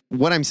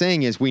 What I'm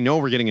saying is we know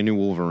we're getting a new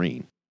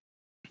Wolverine.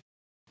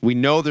 We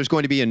know there's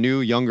going to be a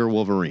new, younger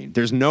Wolverine.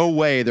 There's no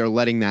way they're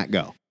letting that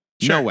go.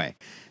 Sure. No way.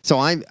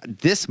 So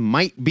this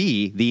might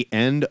be the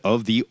end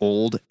of the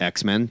old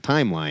X-Men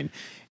timeline,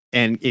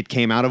 and it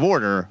came out of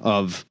order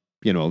of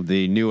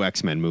the new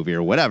X-Men movie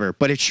or whatever,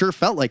 but it sure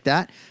felt like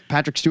that.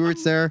 Patrick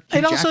Stewart's there.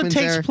 It also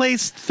takes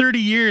place 30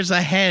 years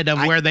ahead of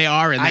where they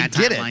are in that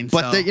timeline. I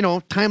get it,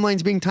 but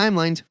timelines being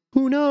timelines,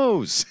 who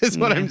knows is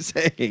what I'm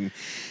saying.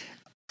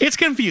 It's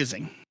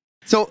confusing.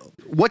 So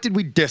what did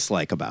we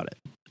dislike about it?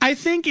 I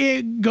think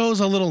it goes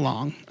a little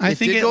long. I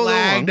think it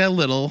lagged a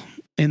little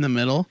in the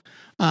middle.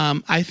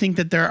 I think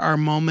that there are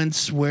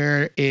moments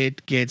where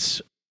it gets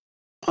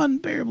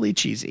unbearably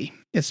cheesy,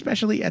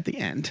 especially at the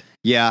end.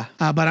 Yeah.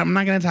 But I'm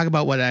not going to talk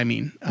about what I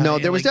mean. No,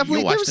 there was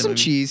some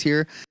cheese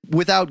here.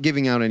 Without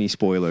giving out any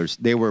spoilers,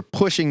 they were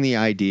pushing the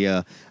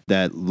idea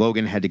that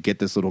Logan had to get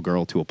this little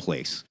girl to a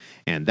place.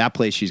 And that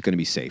place, she's going to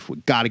be safe. We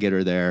got to get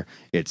her there.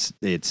 It's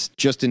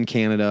just in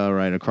Canada,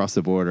 right across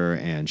the border,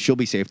 and she'll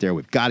be safe there.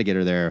 We've got to get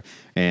her there.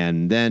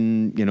 And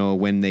then,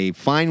 when they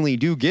finally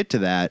do get to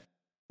that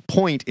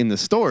point in the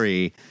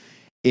story,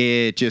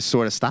 it just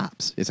sort of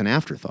stops. It's an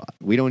afterthought.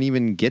 We don't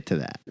even get to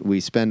that.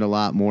 We spend a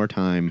lot more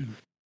time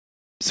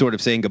sort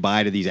of saying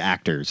goodbye to these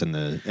actors and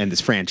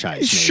this franchise.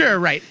 Maybe. Sure,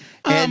 right.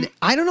 And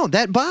I don't know.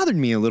 That bothered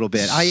me a little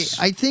bit.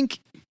 I think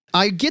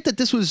I get that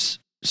this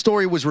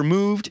story was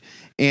removed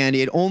and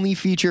it only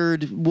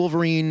featured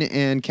Wolverine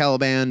and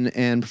Caliban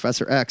and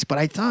Professor X, but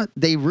I thought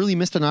they really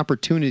missed an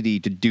opportunity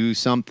to do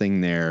something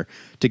there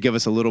to give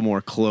us a little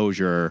more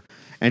closure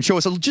and show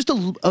us just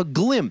a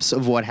glimpse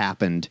of what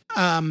happened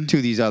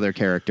to these other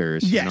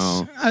characters.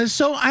 Yes.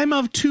 So I'm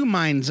of two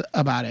minds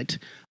about it.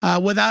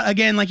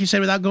 Again, like you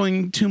said, without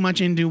going too much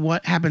into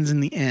what happens in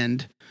the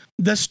end.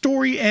 The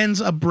story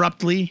ends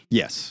abruptly.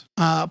 Yes.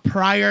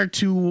 Prior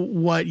to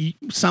what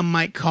some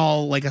might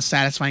call like a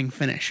satisfying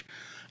finish.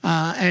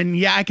 And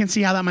yeah, I can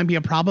see how that might be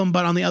a problem.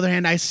 But on the other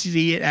hand, I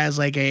see it as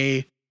like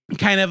a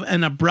kind of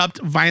an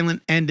abrupt,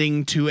 violent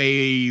ending to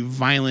a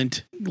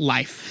violent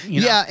life.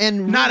 Yeah,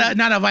 and not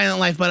a violent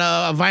life, but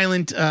a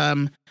violent.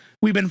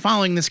 We've been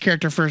following this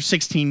character for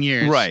 16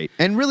 years, right?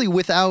 And really,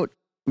 without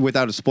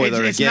a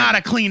spoiler, it's not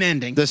a clean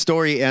ending. The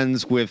story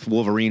ends with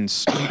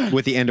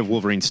with the end of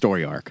Wolverine's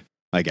story arc,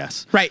 I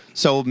guess. Right.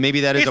 So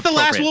maybe that is the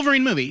last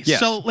Wolverine movie. Yes.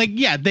 So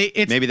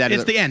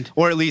it's the end,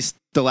 or at least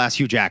the last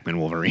Hugh Jackman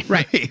Wolverine.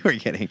 Right. We're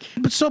kidding.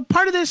 But so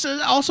part of this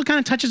also kind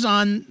of touches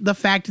on the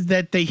fact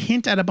that they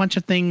hint at a bunch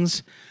of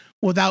things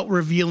without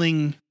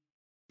revealing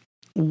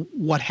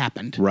what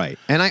happened. Right.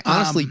 And I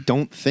honestly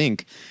don't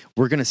think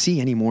we're going to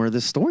see any more of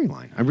this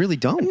storyline. I really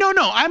don't. No,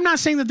 I'm not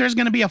saying that there's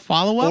going to be a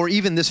follow-up. Or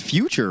even this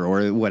future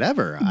or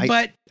whatever.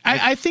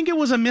 I think it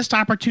was a missed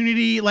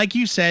opportunity. Like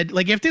you said,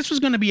 like if this was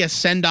going to be a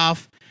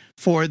send-off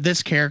for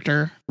this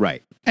character.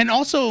 Right. And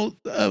also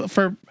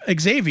for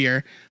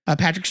Xavier,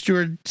 Patrick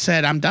Stewart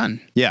said, I'm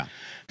done. Yeah.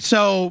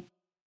 So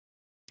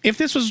if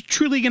this was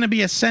truly going to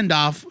be a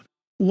send-off,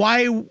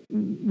 why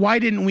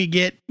didn't we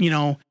get,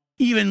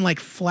 even like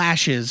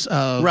flashes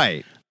of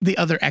the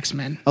other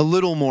X-Men? A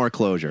little more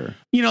closure.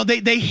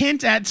 They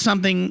hint at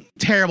something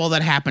terrible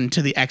that happened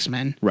to the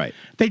X-Men. Right.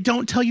 They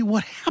don't tell you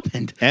what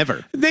happened.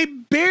 Ever. They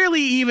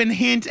barely even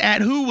hint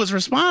at who was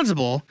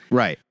responsible.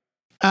 Right.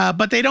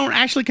 But they don't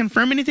actually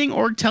confirm anything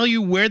or tell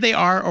you where they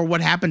are or what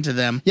happened to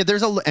them. Yeah,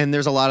 there's a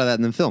lot of that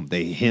in the film.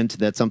 They hint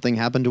that something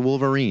happened to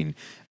Wolverine,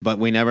 but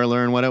we never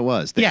learn what it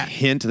was. They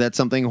hint that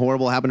something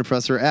horrible happened to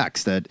Professor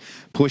X that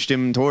pushed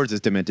him towards his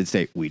demented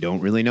state. We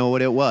don't really know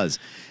what it was.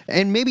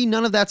 And maybe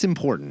none of that's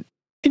important.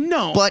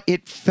 No. But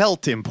it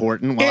felt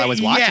important while I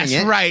was watching it.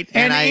 Yes, right.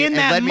 And in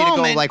that led moment,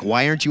 me to go like,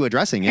 why aren't you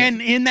addressing it?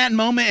 And in that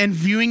moment and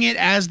viewing it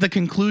as the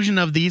conclusion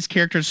of these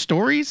characters'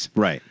 stories.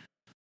 Right.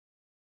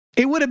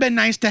 It would have been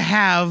nice to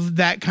have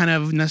that kind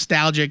of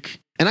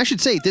nostalgic. And I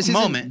should say, this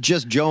isn't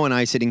just Joe and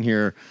I sitting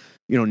here,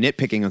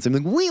 nitpicking on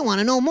something. We want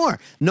to know more.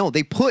 No,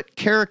 they put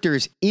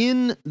characters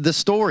in the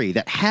story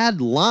that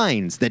had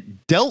lines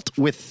that dealt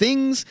with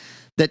things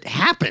that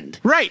happened.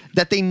 Right.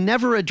 That they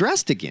never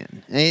addressed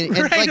again. And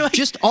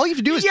just all you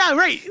have to do is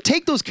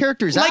take those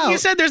characters out. Like you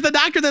said, there's the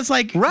doctor that's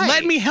like,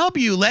 let me help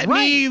you. Let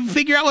me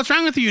figure out what's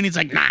wrong with you. And he's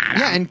like, nah.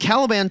 Yeah, and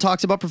Caliban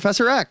talks about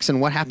Professor X and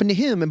what happened to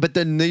him. But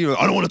then, I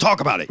don't want to talk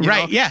about it. You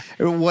know? Yeah.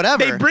 Or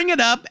whatever. They bring it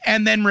up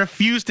and then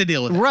refuse to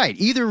deal with it. Right.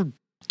 Either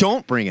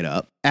don't bring it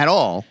up at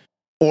all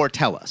or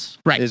tell us.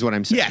 Right. Is what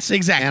I'm saying. Yes,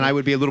 exactly. And I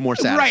would be a little more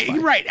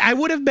satisfied. Right. I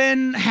would have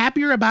been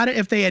happier about it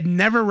if they had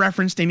never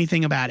referenced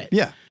anything about it.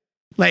 Yeah.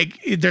 Like,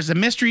 there's a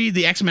mystery.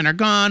 The X-Men are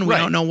gone. We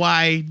don't know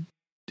why.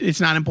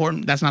 It's not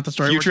important. That's not the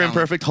story. Future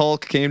Imperfect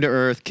Hulk came to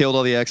Earth, killed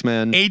all the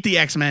X-Men. Ate the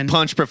X-Men.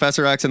 Punched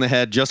Professor X in the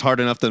head just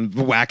hard enough to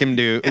whack him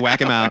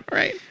out.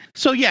 Right.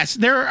 So, yes,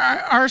 there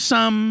are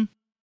some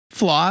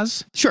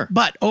flaws. Sure.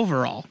 But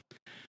overall,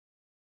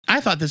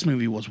 I thought this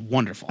movie was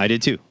wonderful. I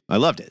did too. I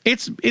loved it.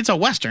 It's a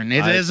Western.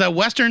 It is a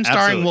Western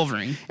starring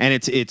Wolverine. And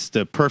it's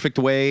the perfect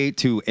way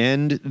to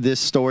end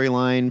this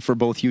storyline for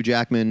both Hugh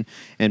Jackman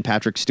and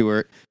Patrick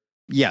Stewart.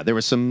 Yeah, there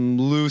was some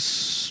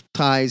loose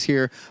ties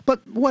here,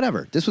 but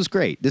whatever. This was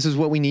great. This is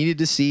what we needed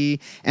to see.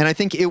 And I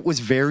think it was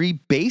very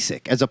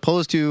basic as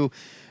opposed to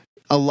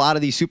a lot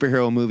of these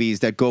superhero movies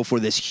that go for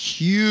this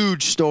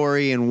huge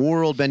story and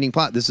world-bending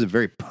plot. This is a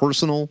very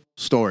personal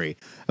story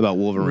about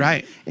Wolverine.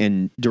 Right.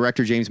 And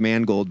director James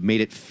Mangold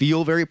made it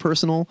feel very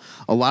personal.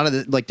 A lot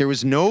of there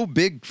was no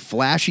big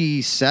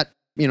flashy set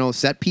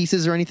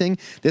pieces or anything.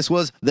 This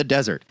was the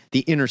desert, the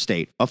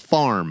interstate, a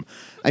farm.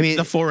 I mean,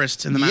 the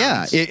forests and the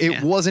mountains. Yeah,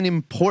 it wasn't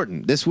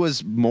important. This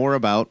was more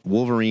about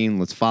Wolverine.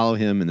 Let's follow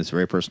him in this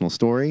very personal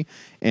story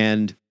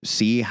and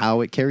see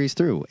how it carries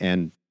through.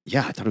 And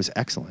yeah, I thought it was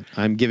excellent.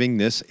 I'm giving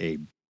this a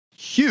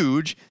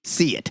huge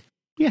see it.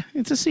 Yeah,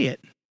 it's a see it.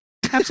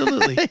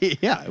 Absolutely.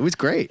 Yeah, it was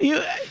great.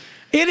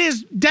 It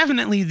is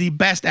definitely the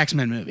best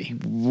X-Men movie.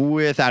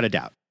 Without a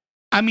doubt.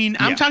 I mean,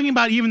 I'm talking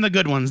about even the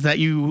good ones that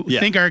you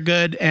think are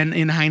good and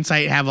in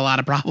hindsight have a lot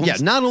of problems. Yeah,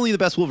 not only the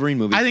best Wolverine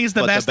movie, I think it's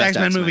the best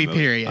X-Men movie,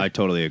 period. I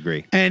totally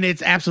agree. And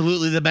it's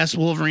absolutely the best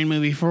Wolverine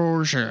movie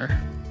for sure,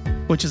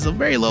 which is a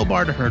very low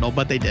bar to hurdle,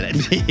 but they did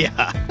it.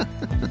 Yeah.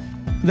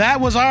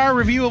 That was our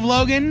review of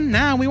Logan.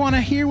 Now we want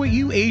to hear what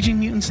you Aging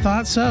Mutants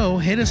thought, so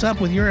hit us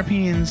up with your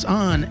opinions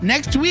on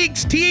next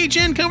week's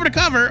THN Cover to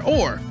Cover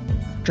or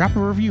drop a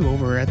review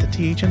over at the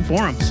THN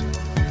forums.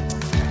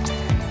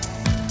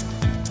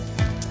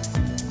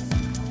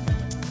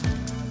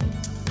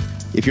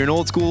 If you're an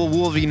old school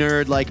Wolvie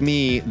nerd like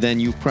me, then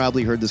you've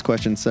probably heard this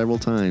question several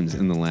times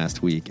in the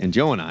last week. And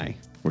Joe and I,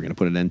 we're going to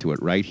put an end to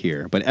it right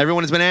here. But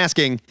everyone has been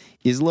asking,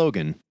 is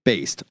Logan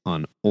based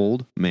on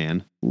Old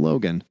Man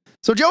Logan?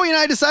 So Joey and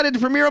I decided to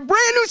premiere a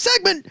brand new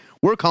segment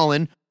we're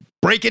calling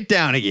Break It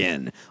Down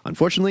Again.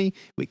 Unfortunately,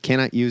 we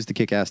cannot use the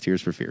Kick-Ass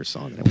Tears for Fears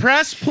song.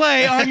 Press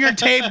play on your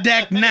tape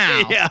deck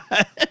now. Yeah.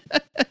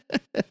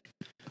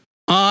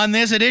 On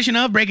this edition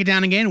of Break It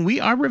Down Again, we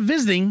are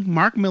revisiting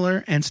Mark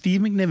Millar and Steve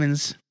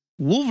McNiven's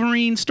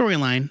Wolverine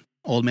storyline,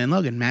 Old Man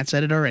Logan. Matt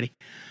said it already.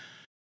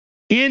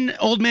 In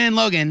Old Man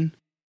Logan,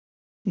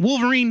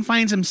 Wolverine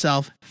finds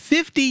himself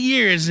 50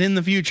 years in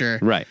the future,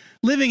 right,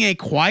 living a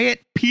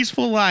quiet,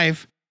 peaceful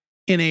life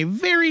in a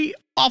very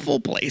awful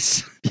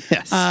place.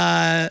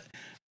 Yes.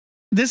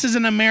 This is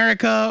an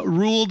America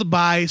ruled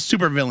by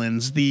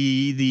supervillains.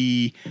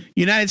 The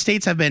United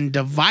States have been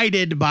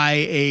divided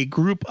by a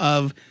group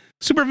of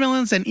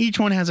supervillains, and each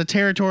one has a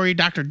territory.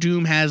 Dr.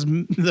 Doom has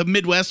the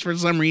Midwest for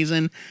some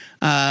reason.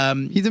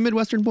 He's a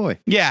Midwestern boy.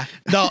 Yeah.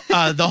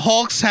 The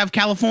Hulks have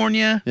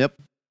California. Yep.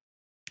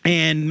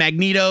 And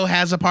Magneto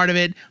has a part of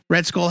it.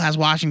 Red Skull has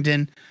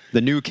Washington.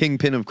 The new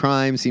kingpin of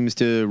crime seems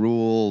to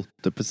rule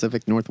the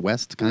Pacific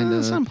Northwest, kind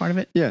of. Some part of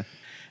it. Yeah.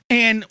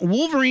 And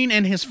Wolverine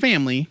and his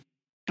family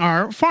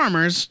are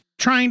farmers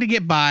trying to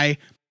get by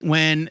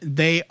when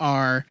they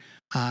are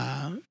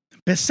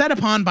beset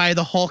upon by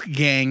the Hulk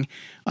gang,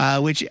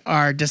 which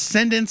are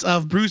descendants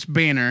of Bruce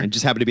Banner. And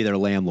just happen to be their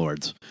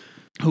landlords.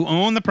 Who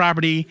own the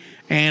property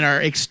and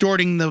are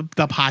extorting the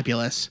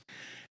populace.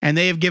 And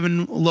they have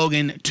given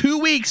Logan 2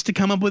 weeks to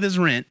come up with his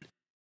rent,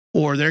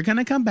 or they're going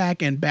to come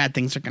back and bad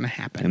things are going to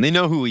happen. And they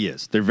know who he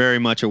is. They're very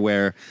much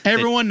aware.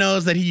 Everyone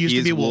knows that he used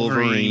to be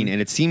Wolverine. And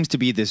it seems to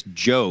be this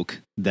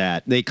joke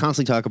that they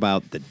constantly talk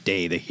about the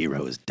day the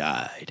heroes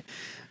died.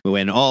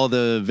 When all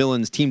the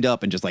villains teamed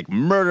up and just like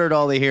murdered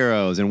all the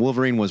heroes, and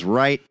Wolverine was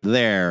right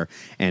there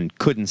and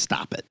couldn't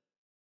stop it.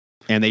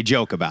 And they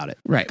joke about it.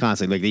 Right.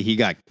 Constantly. Like he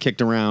got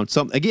kicked around.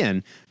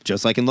 Again,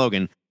 just like in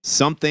Logan,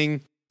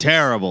 something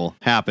terrible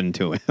happened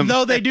to him.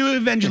 Though they do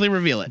eventually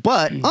reveal it.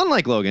 But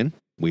unlike Logan,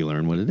 we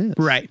learn what it is.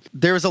 Right.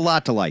 There was a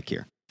lot to like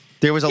here.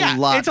 There was a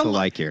lot to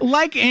like here.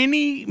 Like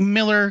any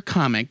Miller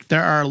comic,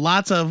 there are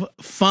lots of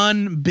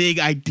fun, big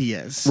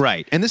ideas.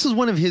 Right. And this is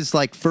one of his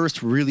like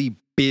first really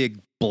big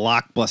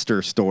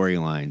blockbuster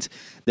storylines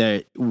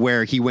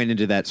where he went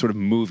into that sort of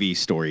movie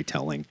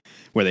storytelling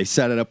where they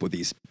set it up with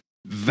these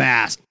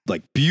vast,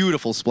 like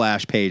beautiful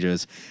splash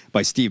pages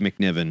by Steve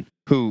McNiven,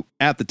 who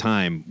at the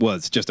time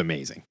was just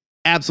amazing.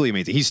 Absolutely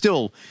amazing. He's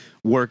still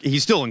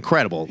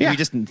incredible. Yeah. We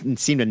just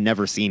seem to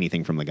never see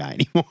anything from the guy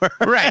anymore.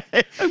 Right.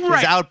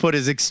 His output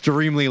is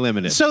extremely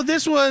limited. So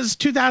this was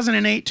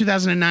 2008,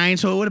 2009.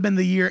 So it would have been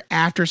the year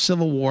after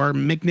Civil War.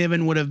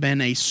 McNiven would have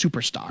been a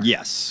superstar.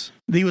 Yes.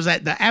 He was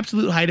at the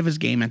absolute height of his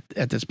game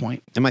at this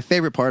point. And my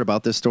favorite part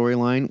about this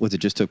storyline was it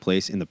just took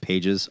place in the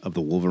pages of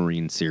the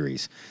Wolverine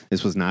series.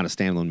 This was not a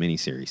standalone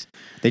miniseries.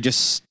 They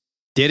just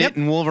did it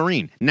in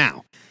Wolverine.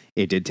 Now,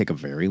 it did take a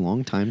very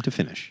long time to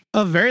finish.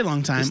 A very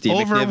long time. Steve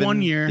Over McNiven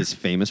 1 year. is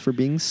famous for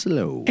being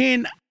slow.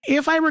 And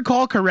if I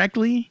recall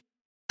correctly,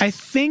 I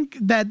think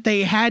that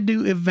they had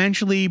to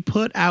eventually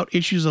put out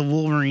issues of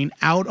Wolverine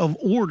out of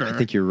order. I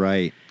think you're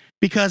right.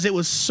 Because it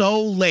was so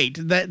late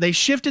that they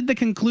shifted the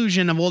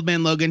conclusion of Old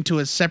Man Logan to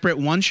a separate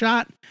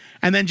one-shot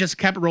and then just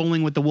kept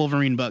rolling with the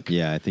Wolverine book.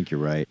 Yeah, I think you're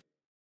right.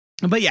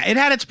 But yeah, it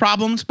had its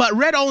problems, but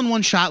read all in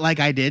one shot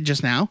like I did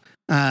just now,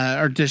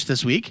 or just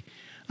this week,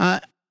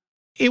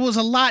 it was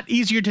a lot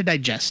easier to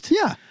digest.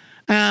 Yeah.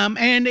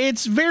 And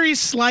it's very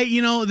slight,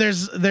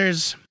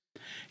 there's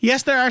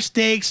yes, there are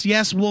stakes.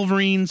 Yes,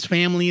 Wolverine's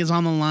family is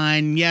on the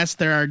line. Yes,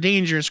 there are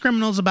dangerous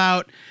criminals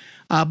about.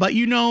 But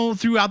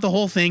throughout the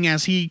whole thing,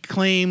 as he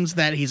claims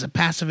that he's a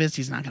pacifist,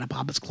 he's not going to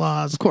pop his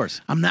claws. Of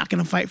course. I'm not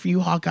going to fight for you,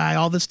 Hawkeye,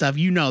 all this stuff.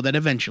 You know that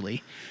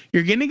eventually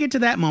you're going to get to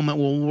that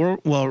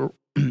moment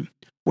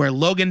where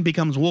Logan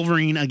becomes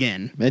Wolverine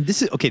again. And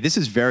this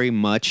is very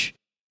much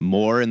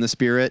more in the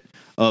spirit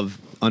of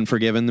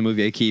Unforgiven, the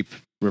movie I keep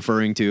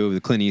referring to,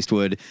 the Clint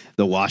Eastwood,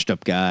 the washed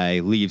up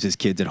guy, leaves his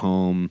kids at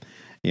home,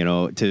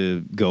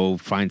 to go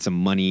find some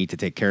money to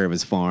take care of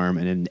his farm.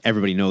 And then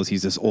everybody knows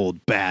he's this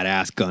old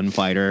badass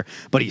gunfighter,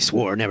 but he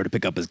swore never to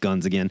pick up his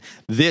guns again.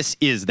 This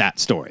is that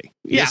story.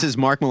 Yeah. This is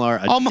Mark Millar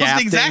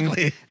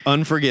adapting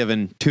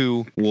Unforgiven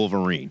to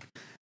Wolverine.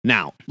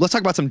 Now, let's talk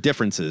about some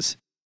differences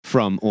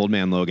from Old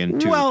Man Logan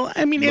to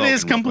it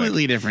is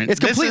completely different. It's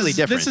completely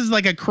different. This is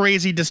like a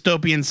crazy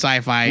dystopian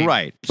sci-fi.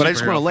 Right. But I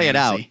just want to lay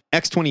fantasy. it out.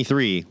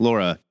 X-23,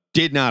 Laura,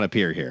 did not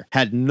appear here.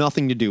 Had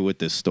nothing to do with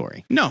this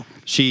story. No.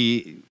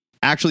 She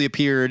actually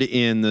appeared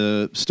in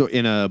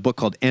a book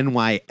called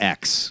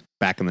NYX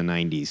back in the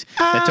 90s.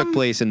 That took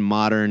place in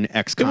modern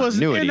X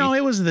continuity.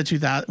 It was the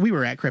 2000. We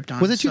were at Krypton.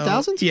 Was it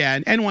 2000? Yeah.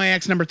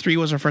 NYX number 3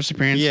 was her first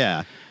appearance.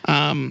 Yeah.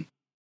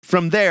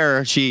 From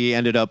there, she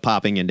ended up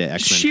popping into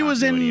X-Men. She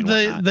was in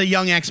the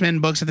Young X-Men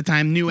books at the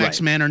time, New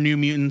X-Men or New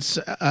Mutants.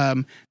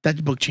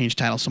 That book changed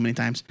titles so many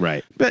times.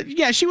 Right. But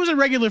yeah, she was a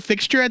regular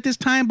fixture at this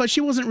time, but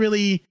she wasn't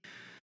really...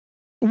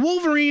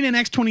 Wolverine and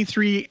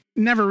X-23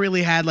 never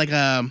really had like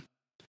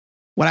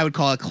what I would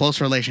call a close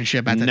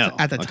relationship at the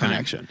time.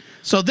 Connection.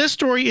 So this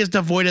story is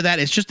devoid of that.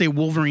 It's just a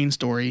Wolverine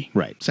story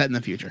set in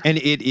the future. And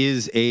it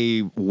is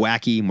a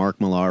wacky Mark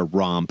Millar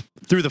romp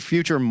through the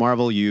future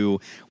Marvel U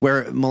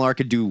where Millar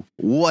could do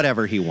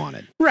whatever he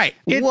wanted. Right.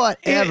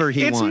 Whatever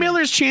he wanted. It's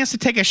Miller's chance to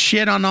take a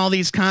shit on all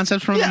these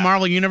concepts from the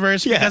Marvel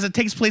Universe because it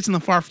takes place in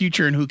the far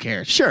future and who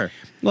cares? Sure.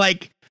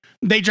 Like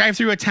they drive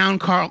through a town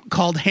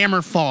called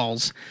Hammer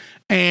Falls.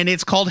 And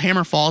it's called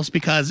Hammer Falls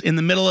because in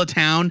the middle of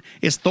town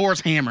is Thor's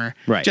hammer,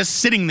 just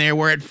sitting there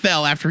where it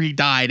fell after he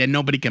died, and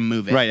nobody can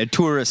move it. Right, and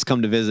tourists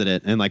come to visit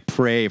it and like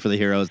pray for the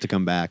heroes to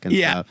come back. And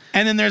stuff.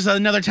 And then there's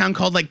another town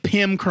called like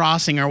Pym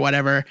Crossing or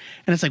whatever,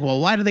 and it's like, well,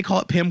 why do they call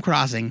it Pym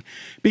Crossing?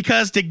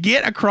 Because to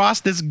get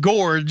across this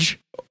gorge,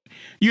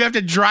 you have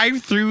to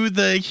drive through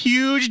the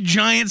huge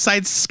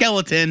giant-sized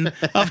skeleton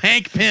of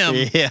Hank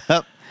Pym.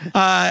 Yep.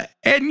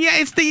 And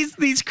yeah, it's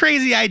these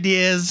crazy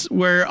ideas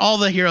where all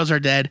the heroes are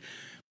dead.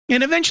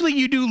 And eventually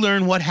you do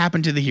learn what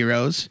happened to the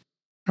heroes.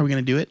 Are we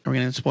going to do it? Are we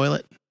going to spoil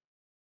it?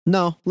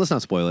 No, let's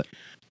not spoil it.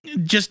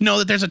 just know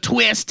that there's a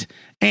twist,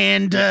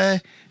 and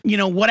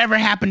whatever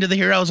happened to the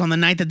heroes on the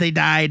night that they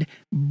died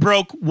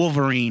broke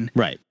Wolverine.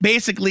 Right.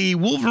 Basically,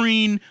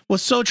 Wolverine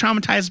was so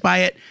traumatized by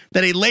it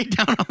that he laid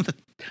down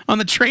on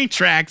the train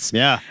tracks.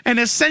 Yeah. And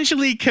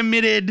essentially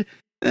committed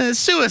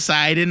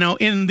suicide, in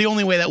the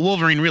only way that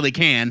Wolverine really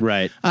can.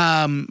 Right.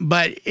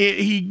 But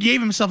he gave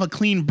himself a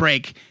clean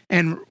break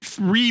and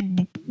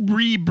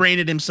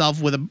rebranded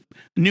himself with a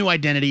new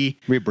identity.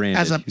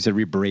 Rebranded. You said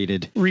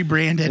rebraided.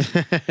 Rebranded.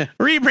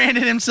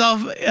 Rebranded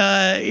himself with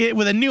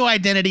a new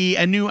identity,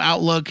 a new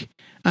outlook,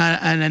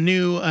 and a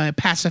new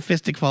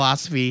pacifistic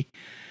philosophy.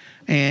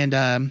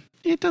 And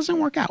it doesn't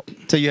work out.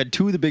 So you had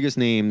two of the biggest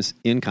names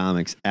in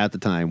comics at the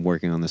time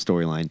working on the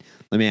storyline.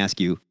 Let me ask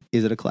you,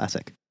 is it a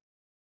classic?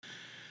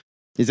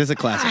 Is this a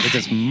classic? Is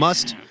this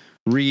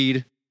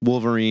must-read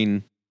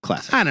Wolverine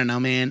classic? I don't know,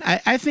 man.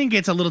 I think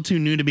it's a little too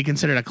new to be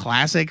considered a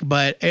classic,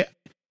 but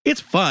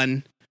it's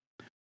fun.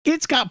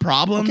 It's got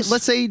problems. Okay,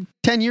 let's say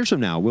 10 years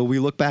from now, will we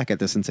look back at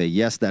this and say,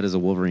 yes, that is a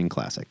Wolverine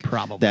classic?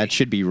 Probably. That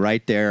should be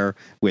right there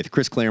with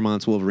Chris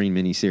Claremont's Wolverine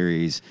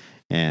miniseries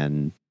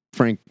and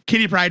Frank...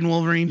 Kitty Pryde and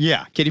Wolverine?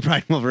 Yeah, Kitty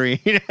Pryde and Wolverine.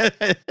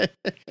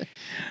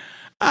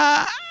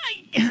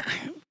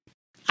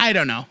 I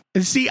don't know.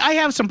 See, I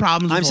have some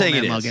problems with Old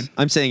Man Logan.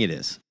 I'm saying it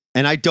is.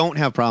 And I don't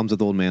have problems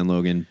with Old Man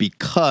Logan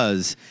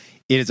because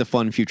it is a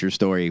fun future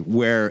story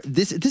where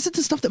this is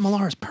the stuff that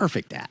Millar is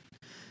perfect at.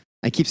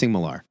 I keep saying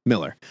Miller.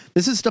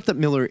 This is stuff that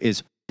Miller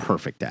is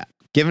perfect at.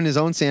 Given his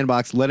own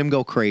sandbox, let him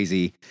go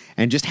crazy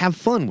and just have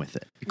fun with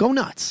it. Go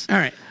nuts. All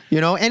right.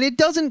 And it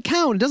doesn't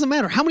count. It doesn't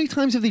matter. How many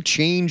times have they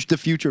changed the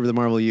future of the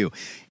Marvel U?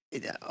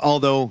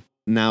 Although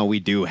now we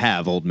do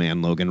have Old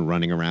Man Logan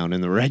running around in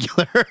the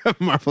regular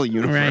Marvel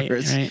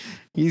universe. Right.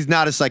 He's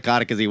not as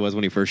psychotic as he was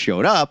when he first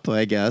showed up,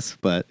 I guess.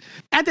 But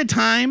at the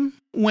time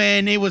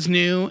when it was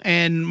new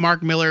and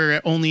Mark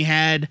Miller only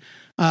had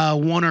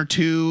one or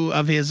two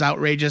of his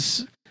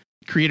outrageous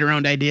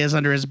creator-owned ideas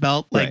under his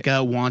belt, like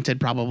Wanted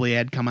probably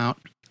had come out,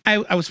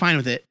 I was fine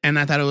with it. And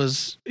I thought it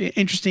was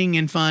interesting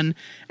and fun.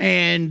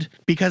 And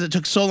because it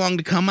took so long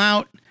to come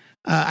out,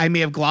 I may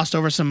have glossed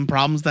over some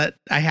problems that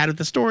I had with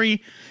the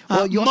story.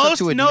 Well, you also have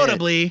to admit,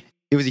 notably,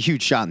 it was a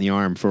huge shot in the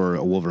arm for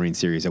a Wolverine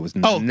series that was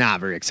not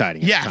very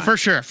exciting. Yeah, for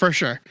sure.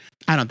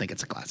 I don't think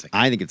it's a classic.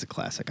 I think it's a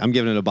classic. I'm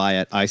giving it a buy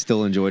it. I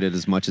still enjoyed it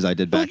as much as I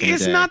did back in the day.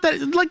 It's not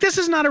that, this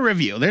is not a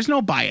review. There's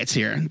no buy it's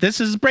here.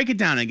 This is break it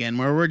down again,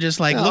 where we're just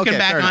looking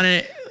back on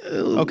it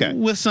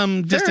with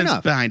some distance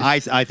behind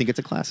it. I think it's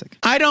a classic.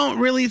 I don't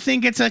really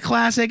think it's a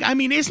classic. I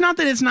mean, it's not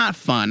that it's not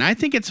fun. I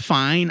think it's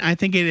fine. I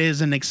think it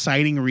is an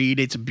exciting read.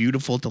 It's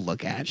beautiful to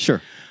look at.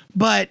 Sure.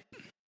 But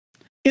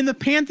in the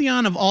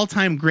pantheon of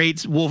all-time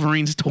great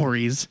Wolverine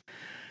stories,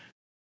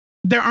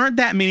 there aren't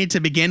that many to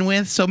begin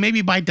with, so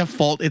maybe by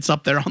default it's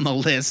up there on the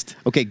list.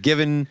 Okay,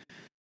 given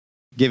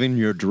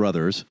your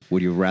druthers,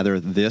 would you rather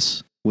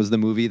this was the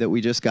movie that we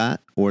just got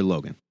or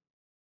Logan?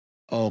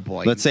 Oh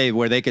boy. Let's say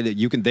where they could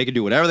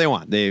do whatever they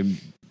want.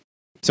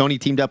 Sony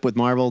teamed up with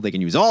Marvel, they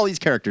can use all these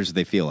characters if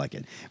they feel like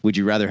it. Would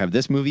you rather have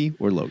this movie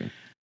or Logan?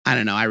 I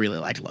don't know. I really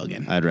liked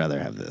Logan. I'd rather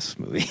have this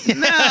movie.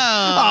 No.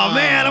 Oh,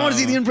 man. I want to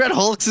see the inbred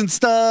Hulks and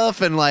stuff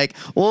and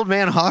Old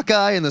Man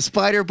Hawkeye and the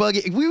Spider Bug.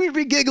 We would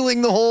be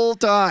giggling the whole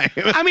time.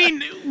 I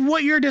mean,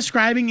 what you're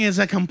describing is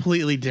a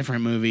completely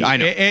different movie. I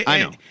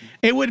know.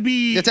 It would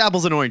be... It's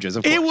apples and oranges,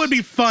 of course. It would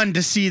be fun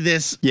to see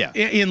this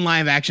in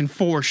live action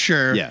for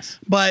sure. Yes.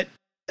 But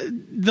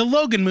the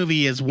Logan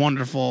movie is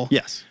wonderful.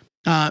 Yes.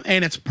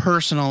 And it's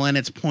personal and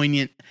it's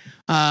poignant.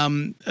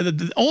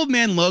 The Old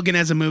Man Logan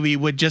as a movie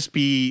would just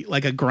be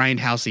like a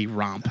grindhousey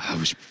romp. That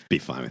would be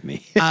fine with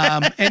me.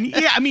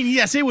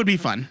 Yes, it would be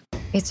fun.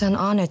 It's an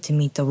honor to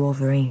meet the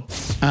Wolverine.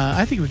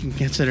 I think we can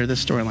consider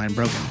this storyline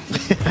broken.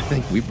 I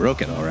think we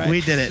broke it all right.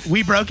 We did it.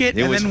 We broke it,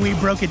 then we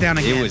broke it down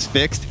again. It was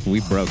fixed.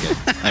 We broke it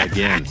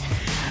again.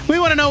 We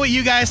want to know what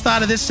you guys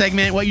thought of this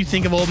segment, what you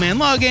think of Old Man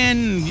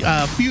Logan,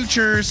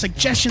 future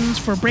suggestions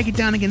for Break It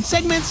Down Again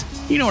segments.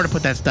 You know where to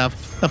put that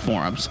stuff. The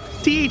forums.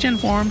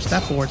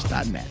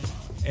 THNforums.forwards.net.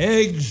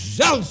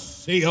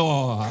 Excelsior!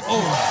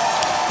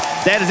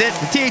 That is it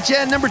for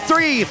THN number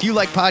 3. If you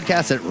like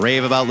podcasts that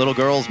rave about little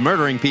girls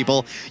murdering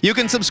people, you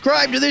can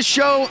subscribe to this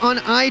show on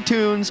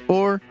iTunes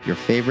or your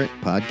favorite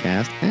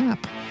podcast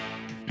app.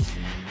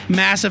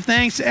 Massive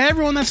thanks to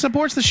everyone that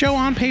supports the show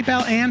on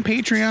PayPal and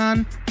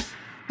Patreon.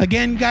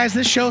 Again, guys,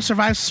 this show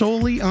survives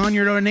solely on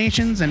your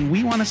donations, and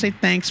we want to say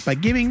thanks by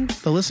giving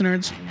the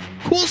listeners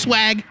cool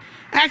swag,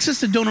 access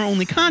to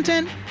donor-only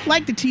content,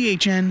 like the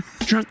THN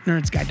Drunk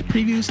Nerds Guide to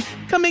Previews,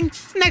 coming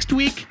next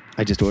week.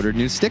 I just ordered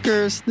new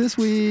stickers this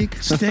week.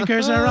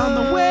 Stickers are on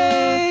the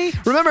way.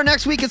 Remember,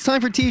 next week it's time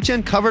for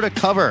THN Cover to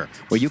Cover,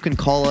 where you can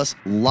call us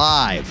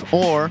live,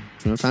 or, if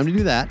you don't have time to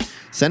do that,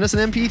 send us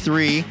an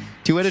MP3,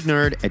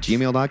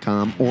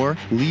 twoheadednerd@gmail.com, or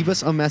leave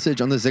us a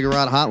message on the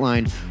Ziggurat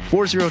hotline,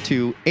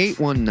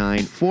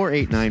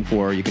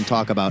 402-819-4894. You can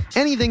talk about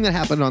anything that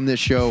happened on this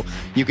show.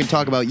 You can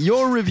talk about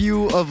your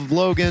review of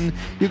Logan.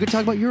 You can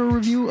talk about your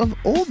review of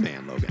Old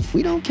Man Logan.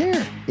 We don't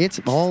care.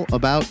 It's all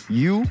about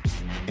you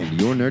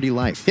and your nerdy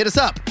life. Hit us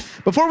up.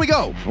 Before we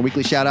go, a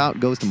weekly shout out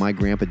goes to my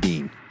Grandpa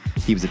Dean.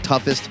 He was the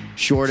toughest,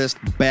 shortest,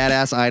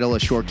 badass idol a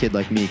short kid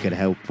like me could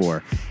hope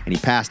for, and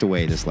he passed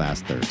away this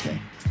last Thursday.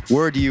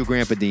 Word to you,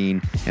 Grandpa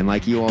Dean, and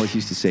like you always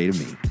used to say to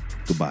me,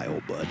 goodbye,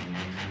 old bud.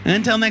 And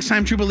until next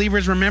time, true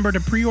believers, remember to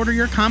pre-order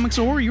your comics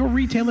or your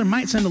retailer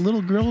might send a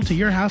little girl to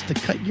your house to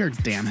cut your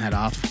damn head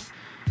off.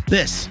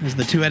 This is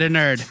the Two-Headed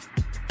Nerd,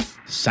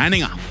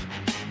 signing off.